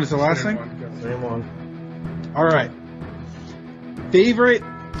same one as the last thing? Same one. All right. Favorite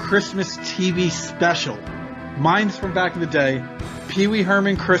Christmas TV special? Mine's from back in the day. Pee Wee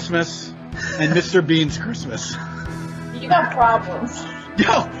Herman Christmas and Mr. Bean's Christmas. You got problems.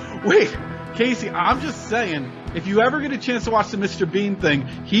 Yo, wait. Casey, I'm just saying, if you ever get a chance to watch the Mr. Bean thing,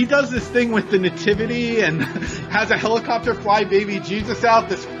 he does this thing with the nativity and has a helicopter fly baby Jesus out,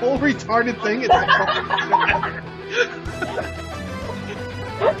 this whole retarded thing. It's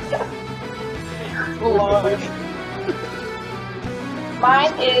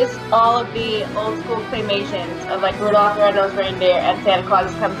Mine is all of the old school claymations of like Rudolph the Red-Nosed Reindeer and Santa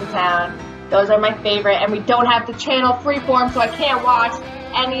Claus is Coming to Town. Those are my favorite, and we don't have the channel Freeform, so I can't watch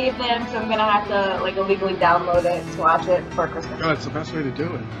any of them, so I'm gonna have to like illegally download it to watch it for Christmas. Oh, it's the best way to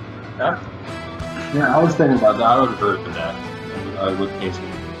do it. Yeah, I was thinking about that. I would agree with that. With Casey.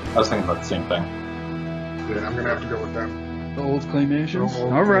 I was thinking about the same thing. Yeah, I'm gonna have to go with them. The old claymations?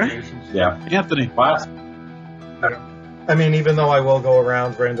 Old All right. claymations. Yeah. Anthony. Class. I mean, even though I will go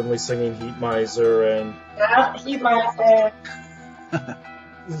around randomly singing Heat Miser and Heat Miser.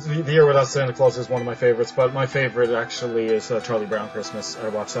 The Year Without Santa Claus is one of my favorites, but my favorite actually is Charlie Brown Christmas. I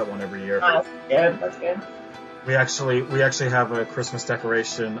watch that one every year. Oh, that's good. That's good. We actually have a Christmas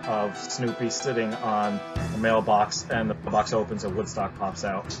decoration of Snoopy sitting on a mailbox, and the box opens and Woodstock pops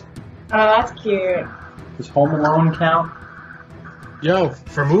out. Oh, that's cute. Does Home Alone count? Yo,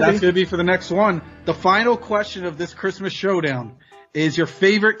 for movie? That's going to be for the next one. The final question of this Christmas showdown is your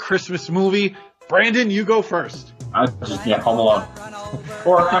favorite Christmas movie. Brandon, you go first. Home Alone.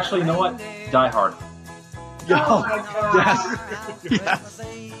 Or actually, you know what? Die Hard. Yo, Oh my God. yes.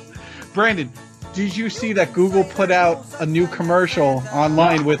 Brandon, did you see that Google put out a new commercial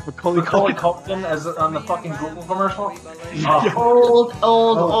online with Macaulay Culkin as on the fucking Google commercial? Old.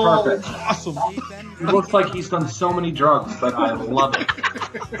 Perfect. Awesome. He looks like he's done so many drugs, but I love it.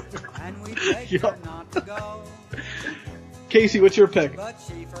 Yep. Casey, what's your pick?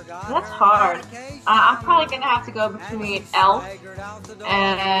 That's hard. I'm probably going to have to go between Elf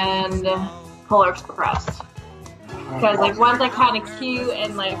and Polar Express. Because, like, one's, like, kind of cute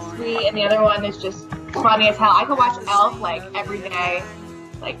and, like, sweet, and the other one is just funny as hell. I could watch Elf, like, every day,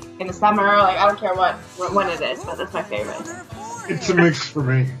 like, in the summer. Like, I don't care when it is, but that's my favorite. It's a mix for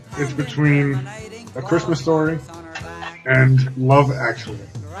me. It's between A Christmas Story and Love Actually.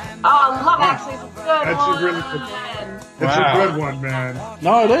 Oh, Love Actually is a good That's one. a really good one. It's a good one, man.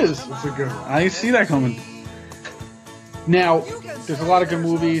 No, it is. It's a good one. I see that coming. Now, there's a lot of good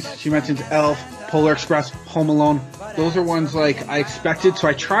movies. She mentions Elf, Polar Express, Home Alone. Those are ones like I expected. So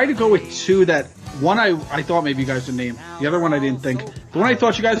I tried to go with two that one I thought maybe you guys would name. The other one I didn't think. The one I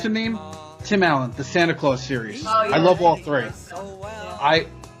thought you guys would name, Tim Allen, the Santa Claus series. Oh, yeah. I love all three.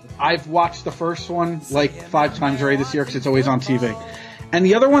 I've watched the first one like 5 times already this year because it's always on TV. And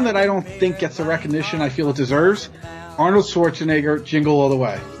the other one that I don't think gets the recognition I feel it deserves, Arnold Schwarzenegger, Jingle All the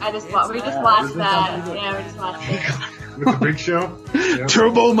Way. We just watched that. Yeah, we just watched it. With the Big Show? Yeah.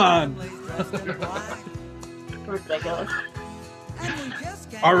 Turbo Man. Ridiculous.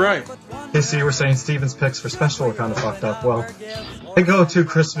 All right. Casey, you were saying Steven's picks for special are kind of fucked up. Well, my go-to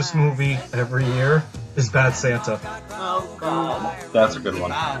Christmas movie every year is Bad Santa. Oh, God. That's a good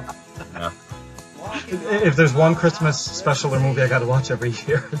one. Yeah. If there's one Christmas special or movie I gotta watch every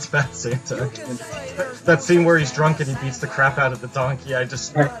year, it's Bad Santa. That scene where he's drunk and he beats the crap out of the donkey, I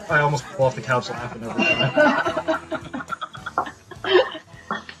almost fall off the couch laughing every time.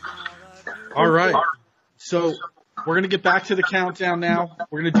 All right. So we're going to get back to the countdown now.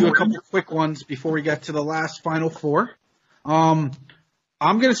 We're going to do a couple quick ones before we get to the last final four. I'm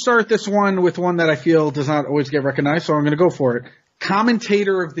going to start this one with one that I feel does not always get recognized, so I'm going to go for it.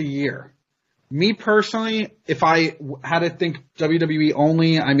 Commentator of the Year. Me personally, if I had to think WWE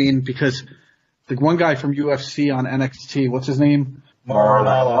only, I mean, because the one guy from UFC on NXT, what's his name?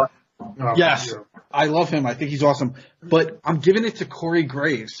 Mauro. Yes, I love him. I think he's awesome. But I'm giving it to Corey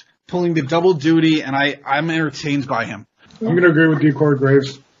Graves, pulling the double duty, and I'm entertained by him. I'm going to agree with you, Corey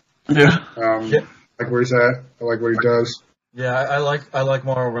Graves. Yeah. I like where he's at. I like what he does. Yeah, I like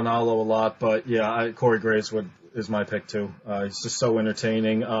Mauro Ranallo a lot, but yeah, Corey Graves is my pick too. He's just so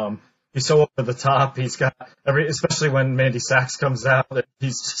entertaining. He's so over the top. He's got especially when Mandy Sachs comes out,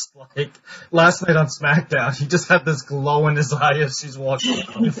 he's just like last night on SmackDown. He just had this glow in his eye as she's walking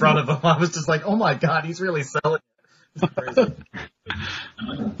in front of him. I was just like, oh my God, he's really selling it. It's crazy.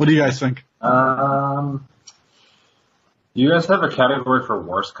 What do you guys think? Do you guys have a category for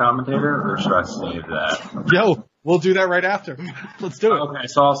worst commentator, or should I save that? Yo, we'll do that right after. Let's do it. Okay,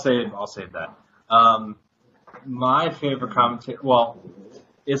 so I'll save that. My favorite commentator, well,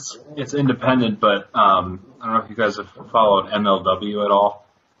 it's independent, but I don't know if you guys have followed MLW at all.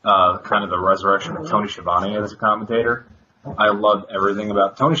 Kind of the resurrection of Tony Schiavone as a commentator. I love everything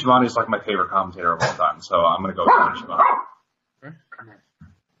about Tony Schiavone. Is like my favorite commentator of all time, so I'm going to go with Tony Schiavone.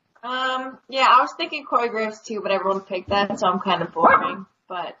 Yeah, I was thinking Corey Graves too, but everyone picked that, so I'm kind of boring.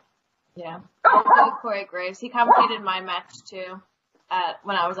 But Yeah. Corey Graves. He commentated my match too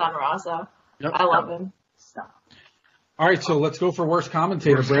when I was on Raw, so Yep. I love him. All right, so let's go for worst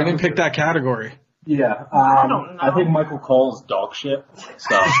commentator. Brandon picked that category. Yeah, I don't know. I think Michael Cole's dog shit.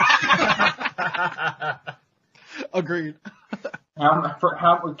 So Agreed.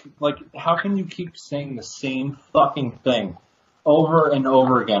 How can you keep saying the same fucking thing over and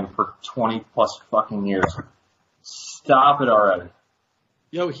over again for 20 plus fucking years? Stop it already.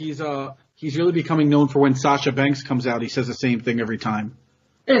 Yo, he's really becoming known for when Sasha Banks comes out. He says the same thing every time.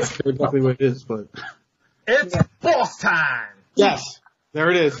 It's I forget exactly what it is, but boss time. yes, there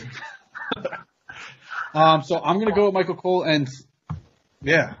it is. So I'm gonna go with Michael Cole, and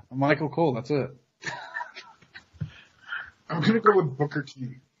yeah, Michael Cole. That's it. I'm going to go with Booker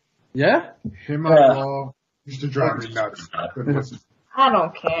T. Yeah. Him on Raw used to drive me nuts. I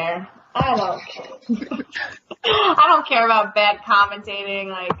don't care. I don't care about bad commentating.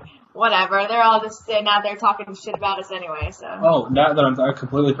 Like, whatever. They're all just sitting out there talking shit about us anyway. So. Oh, now that I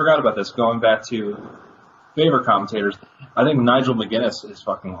completely forgot about this. Going back to favorite commentators, I think Nigel McGuinness is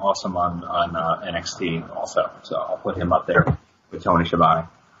fucking awesome on NXT also. So I'll put him up there with Tony Schiavone.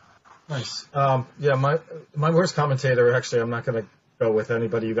 Nice. Yeah, my worst commentator, actually, I'm not going to go with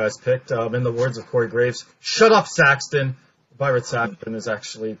anybody you guys picked. In the words of Corey Graves, shut up, Saxton. Byron Saxton is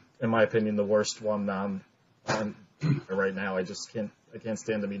actually, in my opinion, the worst one on right now. I can't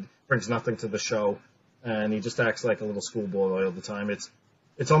stand him. He brings nothing to the show, and he just acts like a little schoolboy all the time. It's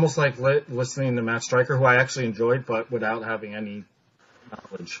almost like listening to Matt Stryker, who I actually enjoyed, but without having any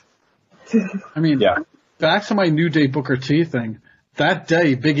knowledge. I mean, back to my New Day Booker T thing. That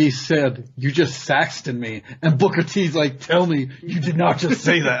day, Big E said, "You just Saxton me," and Booker T's like, "Tell me you did not just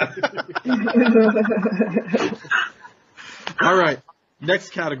say that." All right,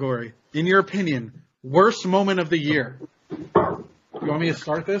 next category. In your opinion, worst moment of the year. You want me to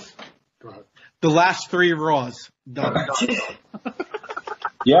start this? Go ahead. The last 3 Raws. Done.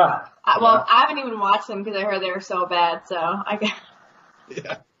 Yeah. Well, I haven't even watched them because I heard they were so bad. So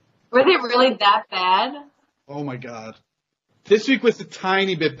Yeah. Were they really that bad? Oh my God. This week was a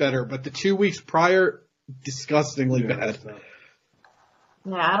tiny bit better, but the 2 weeks prior, disgustingly bad.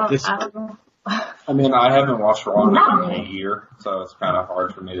 Yeah, I don't know. I mean, I haven't watched Raw in a year, so it's kind of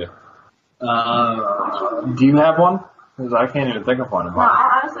hard for me to. Do you have one? Because I can't even think of one. No,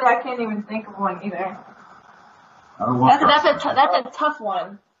 honestly, I can't even think of one either. That's a tough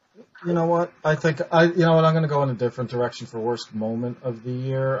one. You know what? I'm going to go in a different direction for worst moment of the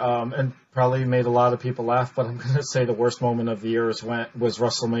year, and probably made a lot of people laugh, but I'm going to say the worst moment of the year was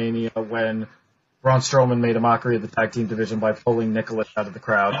WrestleMania when Braun Strowman made a mockery of the tag team division by pulling Nicholas out of the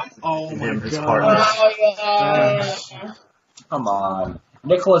crowd. Oh my his God. partner. Oh, yeah. Come on.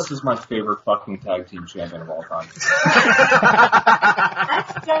 Nicholas is my favorite fucking tag team champion of all time.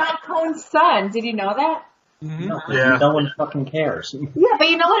 That's John Cone's son. Did you know that? Mm-hmm. Yeah. No one fucking cares. Yeah, but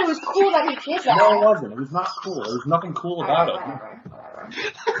you know what? It was cool that he did that. No, it wasn't. It was not cool. There was nothing cool about it.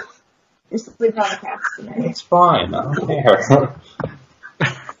 You're sleeping on the couch tonight. It's fine. I don't care.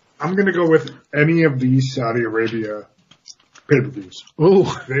 I'm going to go with any of these Saudi Arabia pay-per-views. Ooh.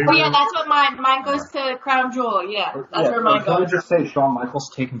 Yeah, that's what mine goes to Crown Jewel. Yeah, that's where mine Can I goes. just say Shawn Michaels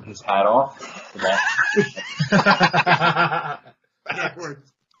taking his hat off?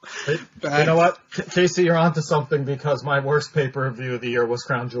 You know what? Casey, you're onto something because my worst pay-per-view of the year was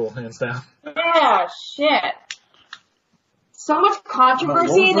Crown Jewel, hands down. Yeah, shit. So much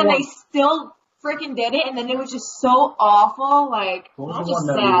controversy, and then they still freaking did it, and then it was just so awful. Like, What I'm was the just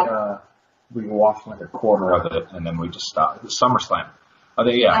one sad. that we watched like a quarter of it and then we just stopped? It was SummerSlam. Oh,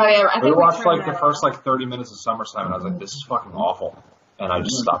 yeah, I think we we watched turned like the that first like 30 minutes of SummerSlam and I was like, this is fucking awful. And I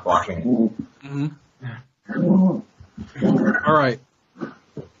just stopped watching it. Mm-hmm. All right.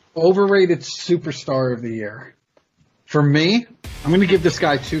 Overrated superstar of the year. For me, I'm going to give this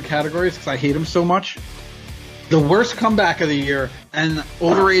guy 2 categories because I hate him so much. The worst comeback of the year and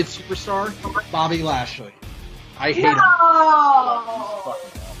overrated superstar, Bobby Lashley. I hate him. No!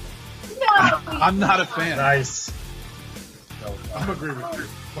 I'm not a fan. Nice. I'm agreeing with you.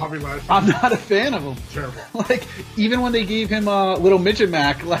 Bobby Lashley. I'm not a fan of him. Terrible. Like, even when they gave him a little midget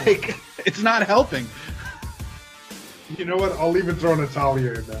mac, like, it's not helping. You know what? I'll even throw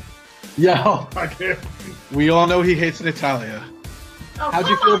Natalia in there. Yo, I can't. we all know he hates Natalia. Oh, How'd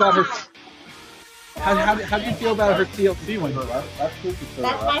you feel about her? How'd you feel about her TLC win?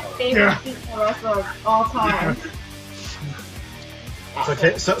 That's my favorite female wrestler of all time.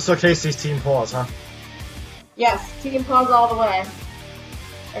 So Casey's team pause, huh? Yes, team pause all the way.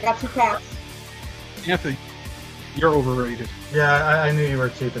 I got 2 cats. Anthony, you're overrated. Yeah, I knew you were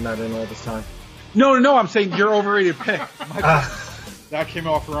keeping that in all this time. No, I'm saying you're overrated pick. That came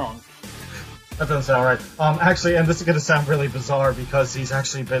off wrong. That doesn't sound right. Actually, and this is going to sound really bizarre because he's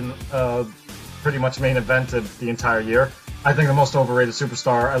actually been pretty much main evented the entire year. I think the most overrated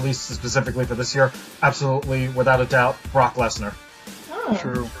superstar, at least specifically for this year, absolutely, without a doubt, Brock Lesnar. Oh.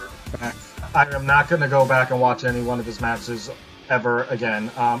 True. I am not going to go back and watch any one of his matches ever again.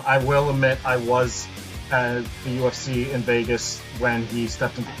 I will admit I was at the UFC in Vegas when he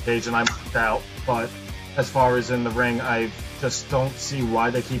stepped into the cage and I moved out, but as far as in the ring, I just don't see why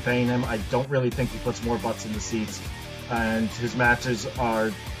they keep paying him. I don't really think he puts more butts in the seats, and his matches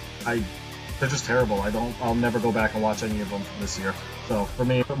are, they're just terrible. I'll never go back and watch any of them from this year. So for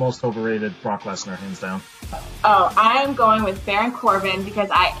me, the most overrated, Brock Lesnar, hands down. Oh, I'm going with Baron Corbin because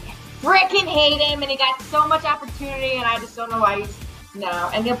I freaking hate him, and he got so much opportunity, and I just don't know why he's. No,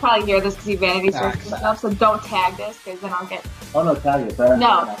 and you'll probably hear this because he vanity searches and stuff, so don't tag this because then I'll get. Oh no, tag it. Then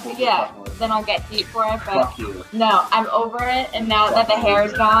Then I'll get heat for it. But fuck you. no, I'm over it, and now that the hair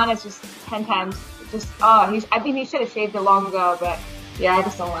is gone, it's just 10 times. I think he should have shaved it long ago, but yeah, I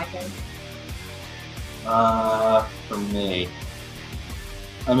just don't like him. For me,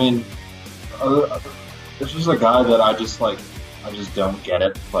 I mean, this is a guy that I just don't get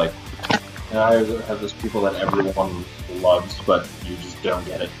it. Like, I have those people that everyone loves, but you just don't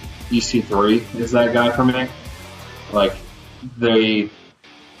get it. EC3 is that guy for me. Like, they're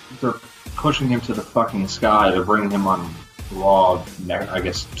pushing him to the fucking sky. They're bringing him on Raw, I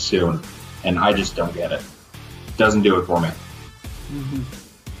guess, soon, and I just don't get it. Doesn't do it for me. Mm-hmm.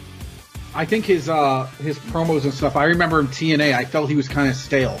 I think his promos and stuff. I remember him TNA. I felt he was kind of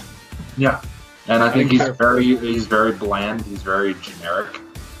stale. Yeah, and I think he's very bland. He's very generic.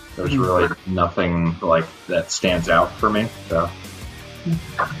 There's really nothing like that stands out for me. So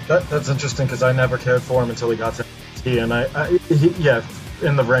that's interesting because I never cared for him until he got to NXT, and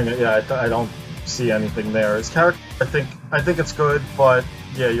in the ring, I don't see anything there. His character, I think it's good, but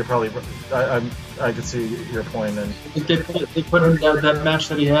yeah, you're probably. I could see your point. And they put in that match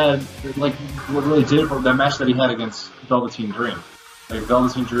that he had, like what really did for that match that he had against Velveteen Dream. Like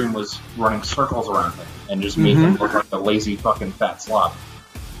Velveteen Dream was running circles around him and just made him look like a lazy fucking fat slob.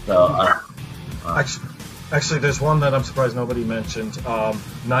 So actually, there's one that I'm surprised nobody mentioned.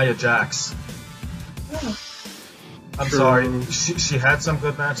 Nia Jax. I'm sorry. She had some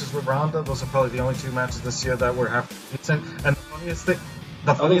good matches with Ronda. Those are probably the only two matches this year that were half decent. And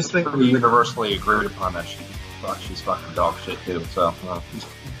the funniest thing, we universally agreed upon that she's fucking dog shit too. So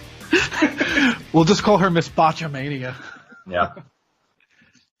we'll just call her Miss Botchamania. Yeah,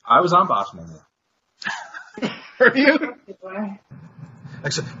 I was on Botchamania. Are you?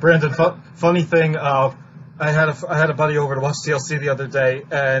 Actually, Brandon, funny thing. I had a buddy over to watch TLC the other day,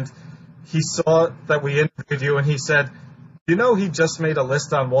 and he saw that we interviewed you, and he said, "You know, he just made a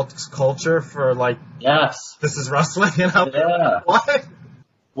list on What's Culture for yes, this is wrestling." And I'm like, what?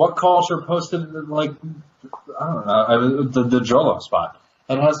 What Culture posted I don't know the Jolo spot,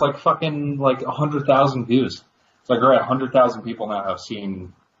 and it has fucking 100,000 views. It's like, all right, 100,000 people now have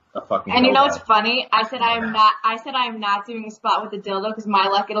seen a fucking. And you know what's funny? I said I am not doing a spot with the dildo because my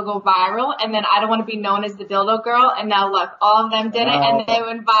luck it'll go viral, and then I don't want to be known as the dildo girl. And now look, all of them did it, and they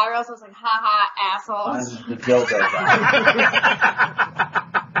went viral. So I was like, haha, assholes. I'm the dildo guy.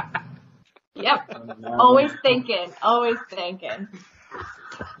 Yep. Always thinking.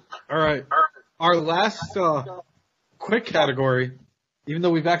 All right. Our last quick category, even though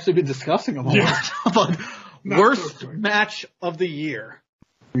we've actually been discussing them all, but worst match of the year.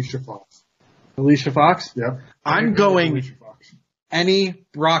 Alicia Fox? Yep. I'm going any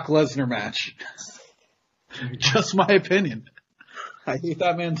Brock Lesnar match. Just my opinion. I hate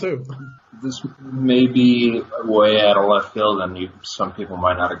that man too. This may be way out of left field, and some people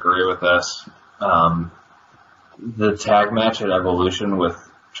might not agree with this. The tag match at Evolution with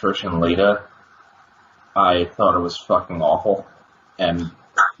Trish and Lita, I thought it was fucking awful, and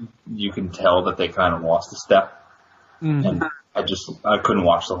you can tell that they kind of lost a step. And I couldn't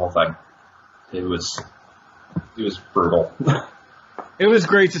watch the whole thing. It was brutal. It was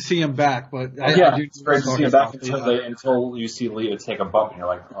great to see him back, but it's great to see him back until you see Lita take a bump and you're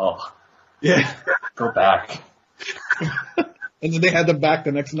like, oh, yeah, go back. And then they had them back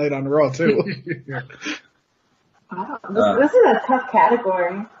the next night on Raw too. This is a tough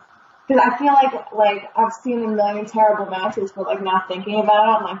category because I feel like I've seen a million terrible matches, but not thinking about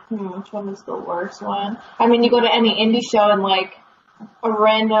it, I'm like, which one is the worst one? I mean, you go to any indie show in a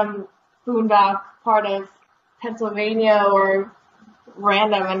random boondock part of Pennsylvania or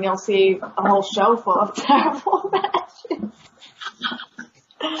random, and you'll see a whole show full of terrible matches.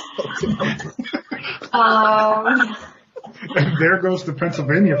 And there goes the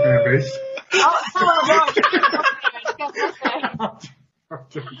Pennsylvania fan base.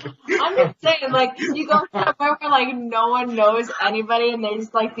 I'm just saying, like, you go somewhere where, like, no one knows anybody, and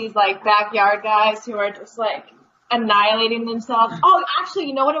there's, like, these, like, backyard guys who are just, like, annihilating themselves. Oh, actually,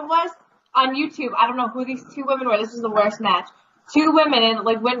 you know what it was? On YouTube, I don't know who these two women were. This was the worst match. Two women, and it,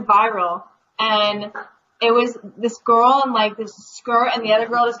 like, went viral, and it was this girl in, like, this skirt, and the other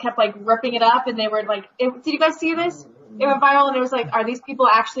girl just kept, like, ripping it up, and they were, like, did you guys see this? It went viral, and it was, like, are these people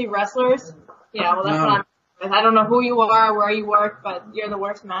actually wrestlers? Yeah, well, that's not. I don't know who you are, where you work, but you're the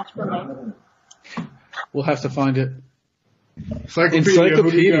worst match for me. We'll have to find it.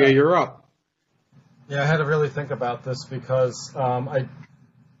 Encyclopedia, you're up. Yeah, I had to really think about this because I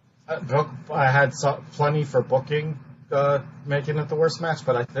had plenty for booking making it the worst match,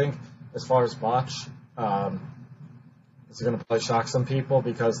 but I think as far as botch, it's going to probably shock some people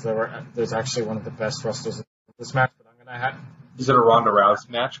because there's actually one of the best wrestlers in this match. But I'm going to have. Is it a Ronda Rousey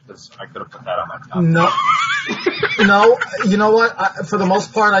match? Because I could have put that on my top. No, you know what? For the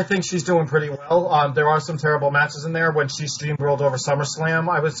most part, I think she's doing pretty well. There are some terrible matches in there. When she steamrolled over SummerSlam,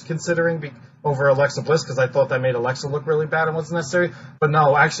 I was considering over Alexa Bliss because I thought that made Alexa look really bad and wasn't necessary. But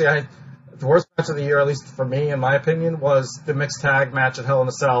no, actually, the worst match of the year, at least for me, in my opinion, was the mixed tag match at Hell in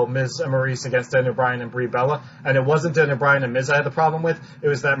a Cell, Miz and Maurice against Daniel Bryan and Brie Bella. And it wasn't Daniel Bryan and Miz I had the problem with. It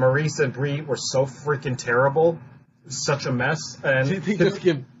was that Maurice and Brie were so freaking terrible. Such a mess. And did he just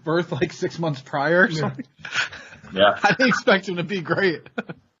give birth like 6 months prior or something? Yeah. I didn't expect him to be great.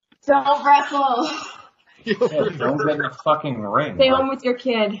 Don't wrestle. Don't get in the fucking ring. Stay home with your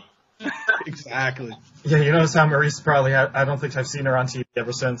kid. Exactly. Yeah, you notice how Maurice probably had. I don't think I've seen her on TV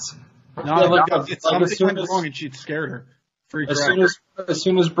ever since. No, something went wrong and she'd scared her. As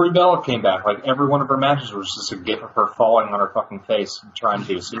soon as Brie Bella came back, like every one of her matches was just a gif of her falling on her fucking face and trying to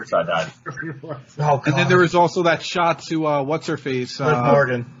do a suicide dive. And then there was also that shot to what's her face, Liv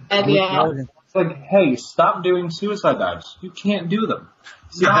Morgan. And yeah. It's like, hey, stop doing suicide dives. You can't do them.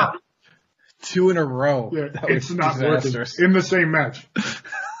 Stop. Yeah. 2 in a row. Yeah, it's not disastrous. working in the same match.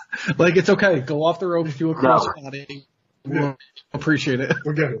 Like, it's okay. Go off the ropes, do a crossbody. We'll appreciate it.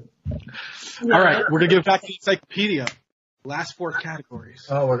 We'll get it. All right, we're going to get back to the encyclopedia. Last 4 categories.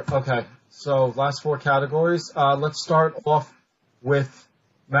 Oh, okay. So, last 4 categories. Let's start off with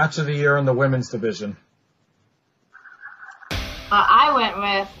match of the year in the women's division. I went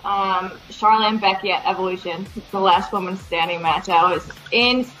with Charlotte and Becky at Evolution. It's the last woman standing match. That was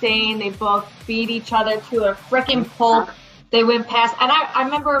insane. They both beat each other to a freaking pulp. They went past, and I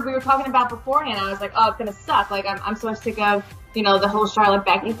remember we were talking about beforehand. I was like, oh, it's gonna suck. Like I'm so sick of the whole Charlotte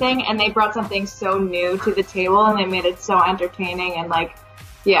Becky thing. And they brought something so new to the table, and they made it so entertaining. And I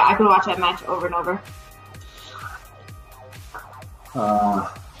could watch that match over and over. I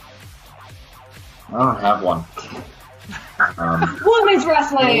don't have one. Women's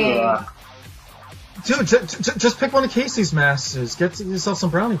wrestling. Dude, just pick one of Casey's matches. Get yourself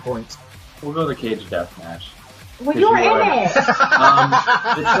some brownie points. We'll go to the cage death match. Well, you're in it. It's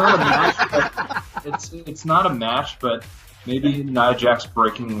not a match. It's not a match, but maybe Nia Jax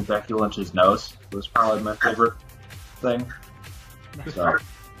breaking Becky Lynch's nose was probably my favorite thing. So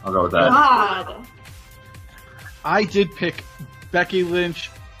I'll go with that. God. I did pick Becky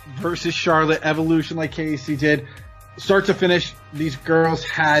Lynch versus Charlotte Evolution, like Casey did. Start to finish, these girls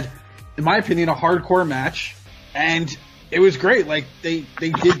had, in my opinion, a hardcore match, and it was great. Like, they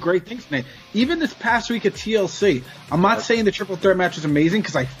did great things tonight. Even this past week at TLC, I'm not saying the triple threat match was amazing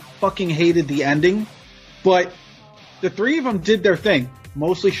because I fucking hated the ending, but the 3 of them did their thing.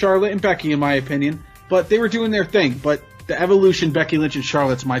 Mostly Charlotte and Becky, in my opinion, but they were doing their thing. But the Evolution, Becky Lynch, and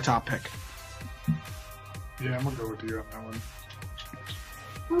Charlotte's my top pick. Yeah, I'm going to go with you on that one.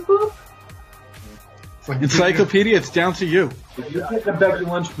 Mm-hmm. Encyclopedia, it's down to you. If you pick the Becky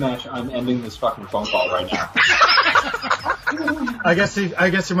Lynch match, I'm ending this fucking phone call right now. I guess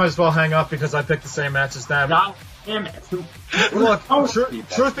you might as well hang up because I picked the same match as them. God damn it. Look,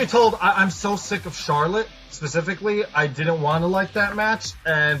 truth be told, I'm so sick of Charlotte, specifically. I didn't want to like that match,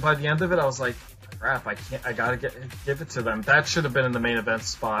 and by the end of it, I was like, crap, I gotta give it to them. That should have been in the main event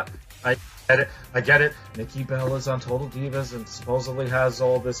spot. I get it. Nikki Bella's on Total Divas and supposedly has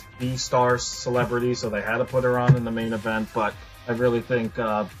all this B-star celebrity, so they had to put her on in the main event, but I really think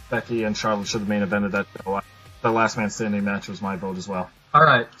Becky and Charlotte should have main evented that show. The last man standing match was my vote as well. All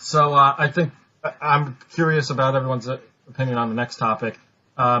right, so I think I'm curious about everyone's opinion on the next topic.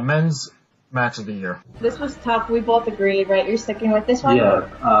 Men's match of the year. This was tough. We both agreed, right? You're sticking with this one?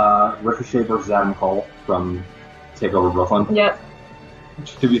 Yeah, Ricochet versus Adam Cole from TakeOver Brooklyn. Yep.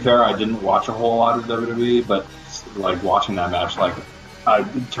 To be fair, I didn't watch a whole lot of WWE, but like watching that match,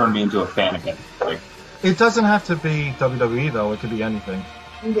 it turned me into a fan again. It doesn't have to be WWE though; it could be anything.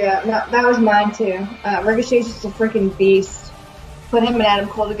 Yeah, no, that was mine too. Ricochet's just a freaking beast. put him and Adam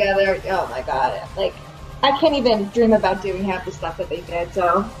Cole together. Oh my god! Like, I can't even dream about doing half the stuff that they did.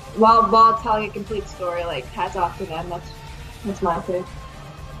 So while telling a complete story, like, hats off to them. That's my pick.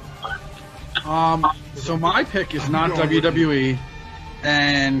 So my pick is not WWE,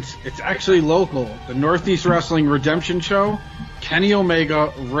 and it's actually local. The Northeast Wrestling Redemption Show, Kenny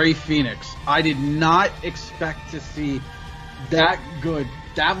Omega, Ray Phoenix. I did not expect to see that good,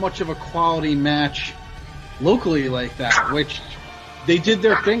 that much of a quality match locally like that, which they did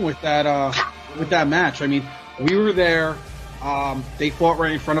their thing with that match. I mean, we were there. They fought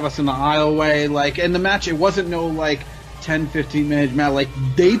right in front of us in the aisleway. Like, and the match, it wasn't no, like, 10, 15 minute match. Like,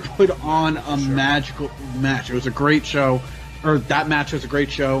 they put on a magical match. It was a great show. Or that match was a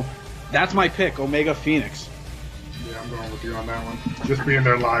great show. That's my pick, Omega Phoenix. Yeah, I'm going with you on that one. Just being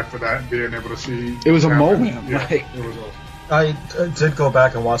there live for that, being able to see. It was a moment. Yeah, like, it was awesome. I did go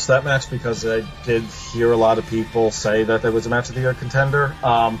back and watch that match because I did hear a lot of people say that there was a match of the year contender.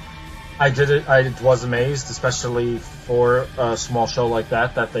 I was amazed, especially for a small show like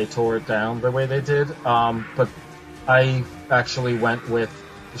that they tore it down the way they did. But I actually went with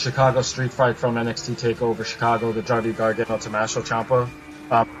the Chicago Street Fight from NXT TakeOver Chicago, the Johnny Gargano Tommaso Ciampa.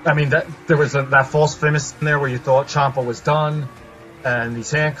 I mean, there was that false finish in there where you thought Ciampa was done, and he's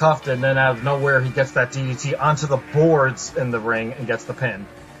handcuffed, and then out of nowhere he gets that DDT onto the boards in the ring and gets the pin.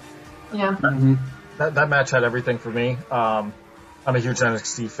 Yeah. Mm-hmm. That match had everything for me. I'm a huge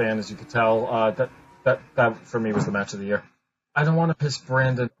NXT fan, as you can tell. That for me was the match of the year. I don't want to piss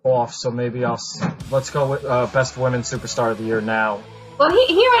Brandon off, so maybe let's go with best women's superstar of the year now. Well,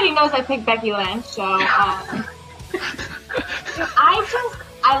 he already knows I picked Becky Lynch, so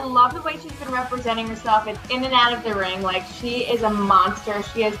I love the way she's been representing herself. It's in and out of the ring. Like, she is a monster.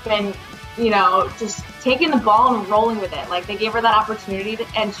 She has been, just taking the ball and rolling with it. Like, they gave her that opportunity,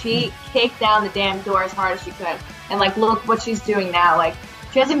 and she kicked down the damn door as hard as she could. And, like, look what she's doing now. Like,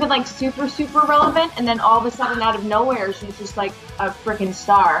 she hasn't been, like, super, super relevant, and then all of a sudden, out of nowhere, she's just, like, a freaking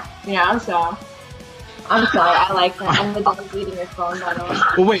star, So, I'm sorry, I like that. And the dog's eating your phone, by the way.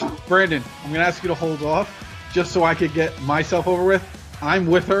 Well, wait, Brandon, I'm going to ask you to hold off just so I could get myself over with. I'm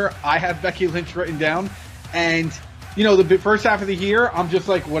with her. I have Becky Lynch written down. And, the first half of the year, I'm just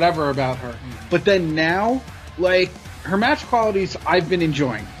like, whatever about her. But then now, like, her match qualities I've been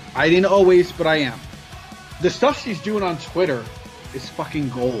enjoying. I didn't always, but I am. The stuff she's doing on Twitter is fucking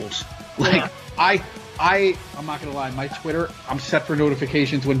gold. Like, yeah. I'm not gonna lie, my Twitter, I'm set for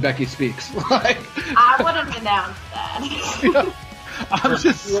notifications when Becky speaks. Like, I wouldn't announce that. I'm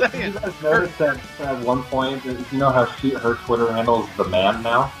just saying. You guys noticed that at one point, how her Twitter handle is the man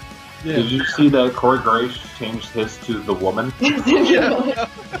now? Yeah. Did you see that Corey Grace changed his to the woman? Yeah.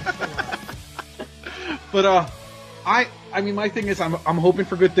 But I mean, my thing is, I'm hoping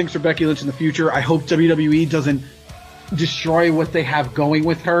for good things for Becky Lynch in the future. I hope WWE doesn't destroy what they have going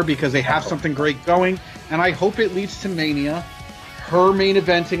with her, because they have something great going, and I hope it leads to Mania, her main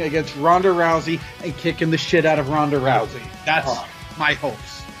eventing against Ronda Rousey and kicking the shit out of Ronda Rousey. That's my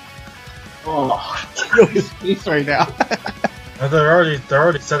hopes. His face right now. They're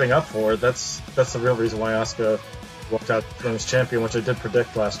already setting up for it. That's the real reason why Asuka walked out as champion, which I did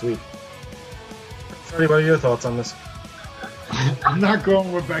predict last week. Freddie, what are your thoughts on this? I'm not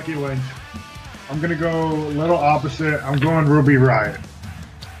going with Becky Lynch. I'm going to go a little opposite. I'm going Ruby Riott.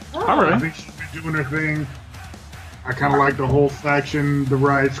 All right. I think she's been doing her thing. I kind of like the whole faction, the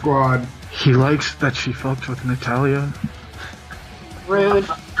Riott Squad. He likes that she fucked with Natalia. Rude.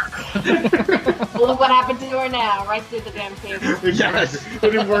 Look what happened to her now, right through the damn table. Yes. It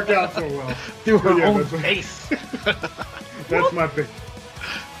didn't work out so well. Through her own face. That's my pick.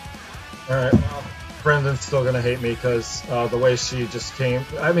 Alright, well, Brendan's still going to hate me because the way she just came...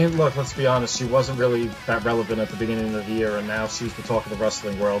 I mean, look, let's be honest. She wasn't really that relevant at the beginning of the year, and now she's the talk of the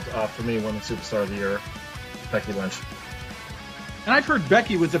wrestling world. For me, Women's Superstar of the Year, Becky Lynch. And I've heard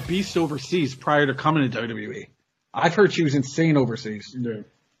Becky was a beast overseas prior to coming to WWE. I've heard she was insane overseas. Yeah.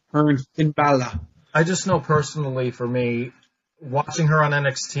 Her and Bala. I just know personally, for me, watching her on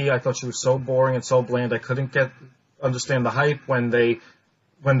NXT, I thought she was so boring and so bland. I couldn't understand the hype when they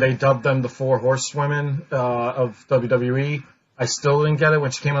dubbed them the Four Horsewomen of WWE. I still didn't get it.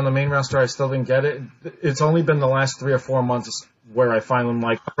 When she came on the main roster, I still didn't get it. It's only been the last 3 or 4 months where I finally am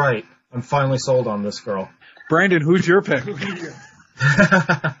like, all right, I'm finally sold on this girl. Brandon, who's your pick?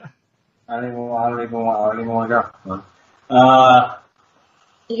 I don't even want to go.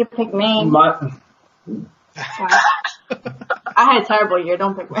 You can pick me. I had a terrible year.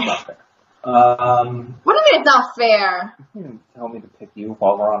 Don't pick me. What do you mean it's not fair? You can tell me to pick you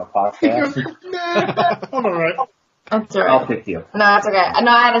while we're on a podcast. I'm all right. That's all right. I'll pick you. No, that's okay.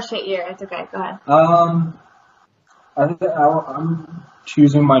 No, I had a shit year. It's okay. Go ahead. I'm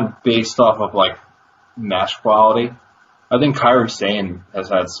choosing mine based off of like match quality. I think Kairi Sane has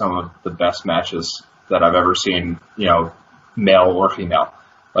had some of the best matches that I've ever seen, male or female.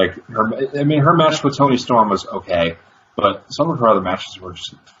 Like her match with Toni Storm was okay, but some of her other matches were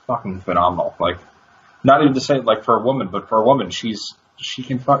just fucking phenomenal. Like, not even to say like for a woman, but for a woman, she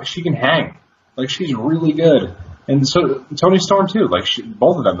can hang. Like, she's really good. And so Toni Storm too. Like,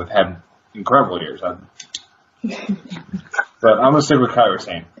 both of them have had incredible years. But I'm gonna stick with Kairi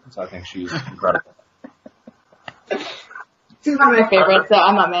Sane because I think she's incredible. She's one of my favorites, so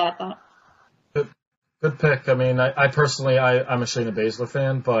I'm not mad at that. Good pick. I mean, I personally, I'm a Shayna Baszler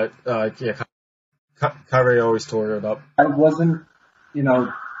fan, but Kairi always tore it up. I wasn't,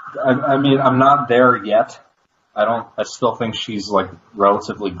 I mean, I'm not there yet. I still think she's like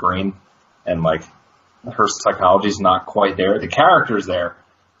relatively green, and like her psychology's not quite there. The character's there.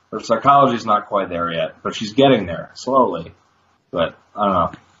 Her psychology's not quite there yet, but she's getting there slowly. But I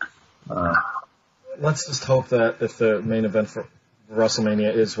don't know. Let's just hope that if the main event for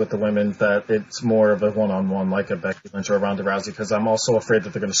WrestleMania is with the women, that it's more of a one-on-one like a Becky Lynch or Ronda Rousey, because I'm also afraid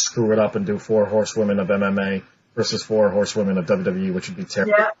that they're going to screw it up and do 4 horsewomen of MMA versus 4 horsewomen of WWE, which would be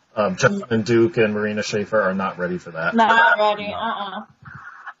terrible. Yeah. Jessamyn Duke and Marina Shafir are not ready for that. Not ready,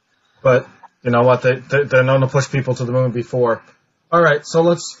 But you know what? They're known to push people to the moon before. All right, so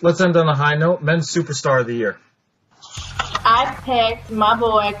let's end on a high note. Men's Superstar of the Year. I picked my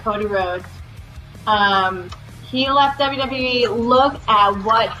boy Cody Rhodes. He left WWE. Look at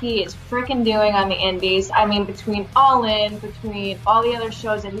what he is freaking doing on the indies. I mean, between All In, between all the other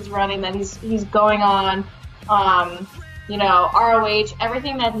shows that he's running, that he's going on, ROH,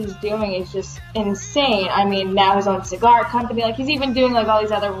 everything that he's doing is just insane. I mean, now his own cigar company, like he's even doing like all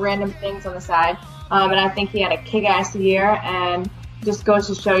these other random things on the side. And I think he had a kick-ass year, and just goes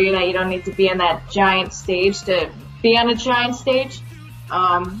to show you that you don't need to be on that giant stage to be on a giant stage.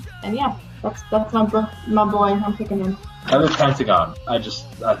 And yeah. That's my boy. I'm picking him. I have Pentagon. I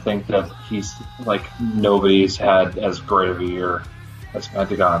think that he's like nobody's had as great of a year as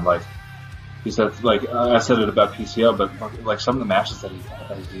Pentagon. Like he said, like I said it about PCO, but like some of the matches that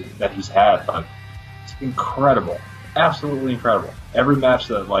he's had, like it's incredible, absolutely incredible. Every match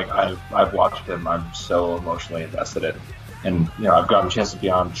that like I've watched him, I'm so emotionally invested in, and I've gotten a chance to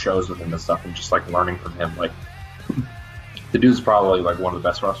be on shows with him and stuff, and just like learning from him, like. The dude's probably like one of the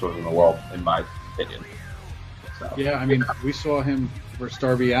best wrestlers in the world, in my opinion. So. Yeah, I mean, we saw him versus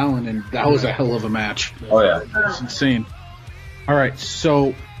Darby Allin, and that was a hell of a match. Oh yeah, it's insane. All right,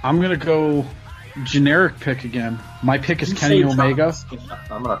 so I'm gonna go generic pick again. My pick is Kenny Omega.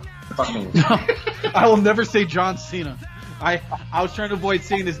 I'm gonna fucking. I will never say John Cena. I was trying to avoid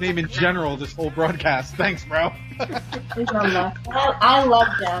saying his name in general this whole broadcast. Thanks, bro. I love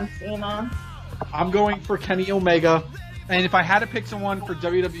John Cena. I'm going for Kenny Omega. And if I had to pick someone for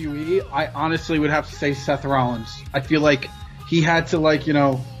WWE, I honestly would have to say Seth Rollins. I feel like he had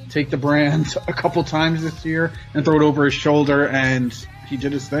to, take the brand a couple times this year and throw it over his shoulder, and he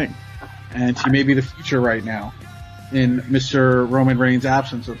did his thing. And he may be the future right now in Mr. Roman Reigns'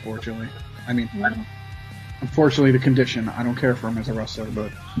 absence, unfortunately. I mean, unfortunately, the condition. I don't care for him as a wrestler,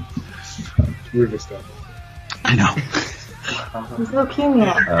 but... Weird stuff. I know. He's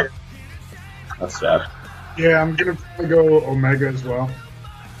leukemia. That's sad. Yeah, I'm going to probably go Omega as well.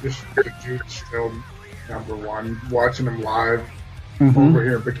 This dude's still number one. Watching him live over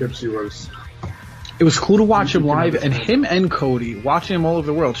here in Poughkeepsie was... It was cool to watch him live, and him and Cody, watching him all over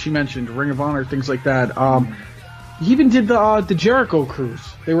the world. She mentioned Ring of Honor, things like that. He even did the Jericho cruise.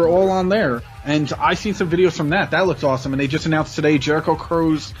 They were all on there. And I seen some videos from that. That looks awesome. And they just announced today Jericho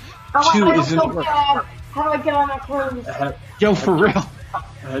Cruise 2 is in the works. How do I get on that cruise? Yo, for real.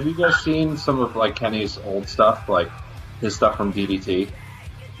 Have you guys seen some of like Kenny's old stuff, like his stuff from DDT?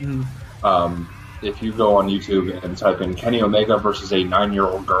 If you go on YouTube and type in Kenny Omega versus a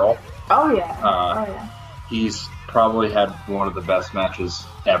 9-year-old girl, he's probably had one of the best matches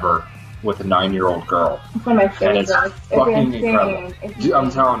ever with a 9-year-old girl. It's one of my favorites. And it's fucking incredible.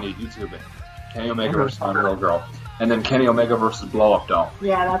 I'm telling you, YouTube it. Kenny Omega versus 9-year-old girl, and then Kenny Omega versus Blow Up Doll.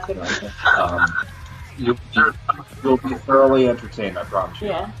 Yeah, that's a good one. You'll be thoroughly entertained, I promise you.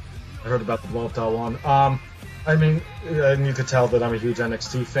 Yeah. I heard about the Blow Up Doll one. I mean, and you could tell that I'm a huge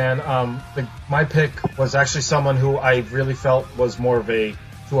NXT fan. My pick was actually someone who I really felt was more of a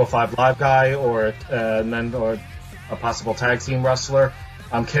 205 Live guy or a possible tag team wrestler.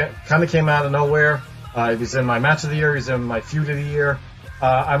 Kind of came out of nowhere. He's in my match of the year. He's in my feud of the year.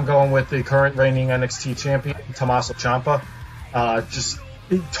 I'm going with the current reigning NXT champion, Tommaso Ciampa. Just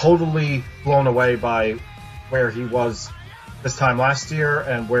totally blown away by where he was this time last year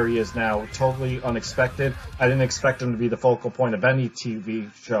and where he is now. Totally unexpected. I didn't expect him to be the focal point of any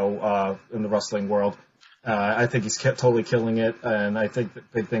TV show in the wrestling world. I think he's totally killing it, and I think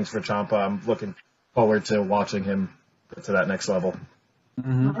that big things for Ciampa. I'm looking forward to watching him get to that next level.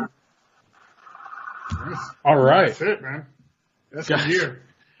 Mm-hmm. All right. That's it, man. That's the year.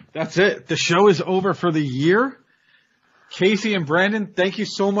 That's it. The show is over for the year. Kasey and Brandon, thank you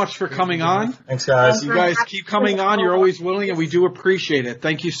so much for coming on. Thanks, guys. You guys keep coming on. You're always willing, and we do appreciate it.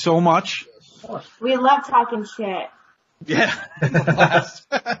 Thank you so much. We love talking shit. Yeah.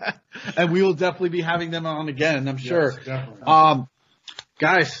 And we will definitely be having them on again, I'm sure. Definitely.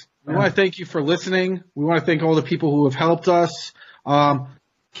 Guys, we want to thank you for listening. We want to thank all the people who have helped us.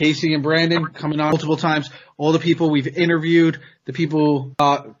 Kasey and Brandon coming on multiple times. All the people we've interviewed, the people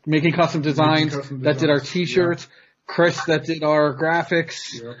making custom designs that did our T-shirts, Chris that did our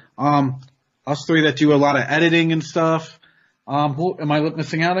graphics, us three that do a lot of editing and stuff. Am I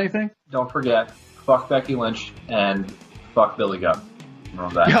missing out anything? Don't forget, fuck Becky Lynch and fuck Billy Gunn.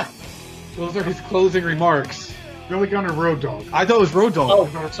 Remember that. Yeah. Those are his closing remarks. Billy Gunn or Road Dogg? I thought it was Road Dogg.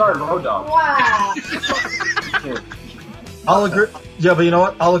 Oh, sorry, Road Dogg. Wow. I'll agree. Yeah, but you know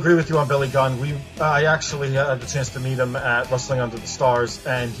what? I'll agree with you on Billy Gunn. I actually had the chance to meet him at Wrestling Under the Stars,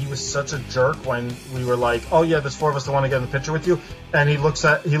 and he was such a jerk when we were like, "Oh yeah, there's 4 of us that want to get in the picture with you." And he looks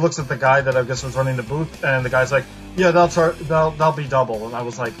at the guy that I guess was running the booth, and the guy's like, "Yeah, they'll be double." And I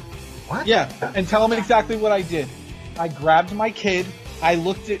was like, "What?" Yeah, and tell him exactly what I did. I grabbed my kid. I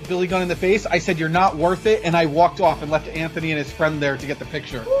looked at Billy Gunn in the face. I said, "You're not worth it," and I walked off and left Anthony and his friend there to get the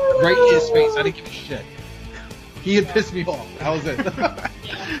picture. Right in his face. I didn't give a shit. He had pissed me off. That was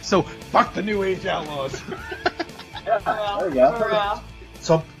it. So, fuck the New Age Outlaws. There you go.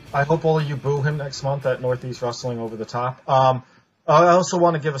 So I hope all of you boo him next month at Northeast Wrestling Over the Top. I also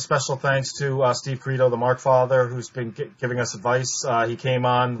want to give a special thanks to Steve Credo, the Mark Father, who's been giving us advice. He came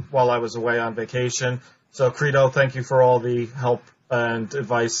on while I was away on vacation. So Credo, thank you for all the help and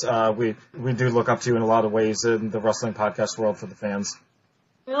advice. We do look up to you in a lot of ways in the wrestling podcast world for the fans.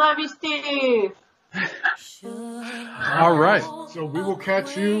 We love you, Steve. All right. So we will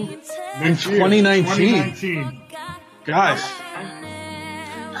catch you in 2019. Guys.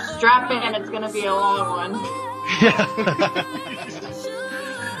 Strap in. It's going to be a long one.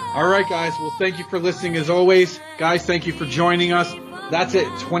 All right, guys. Well, thank you for listening as always. Guys, thank you for joining us. That's it.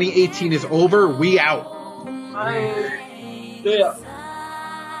 2018 is over. We out. Bye. Yeah.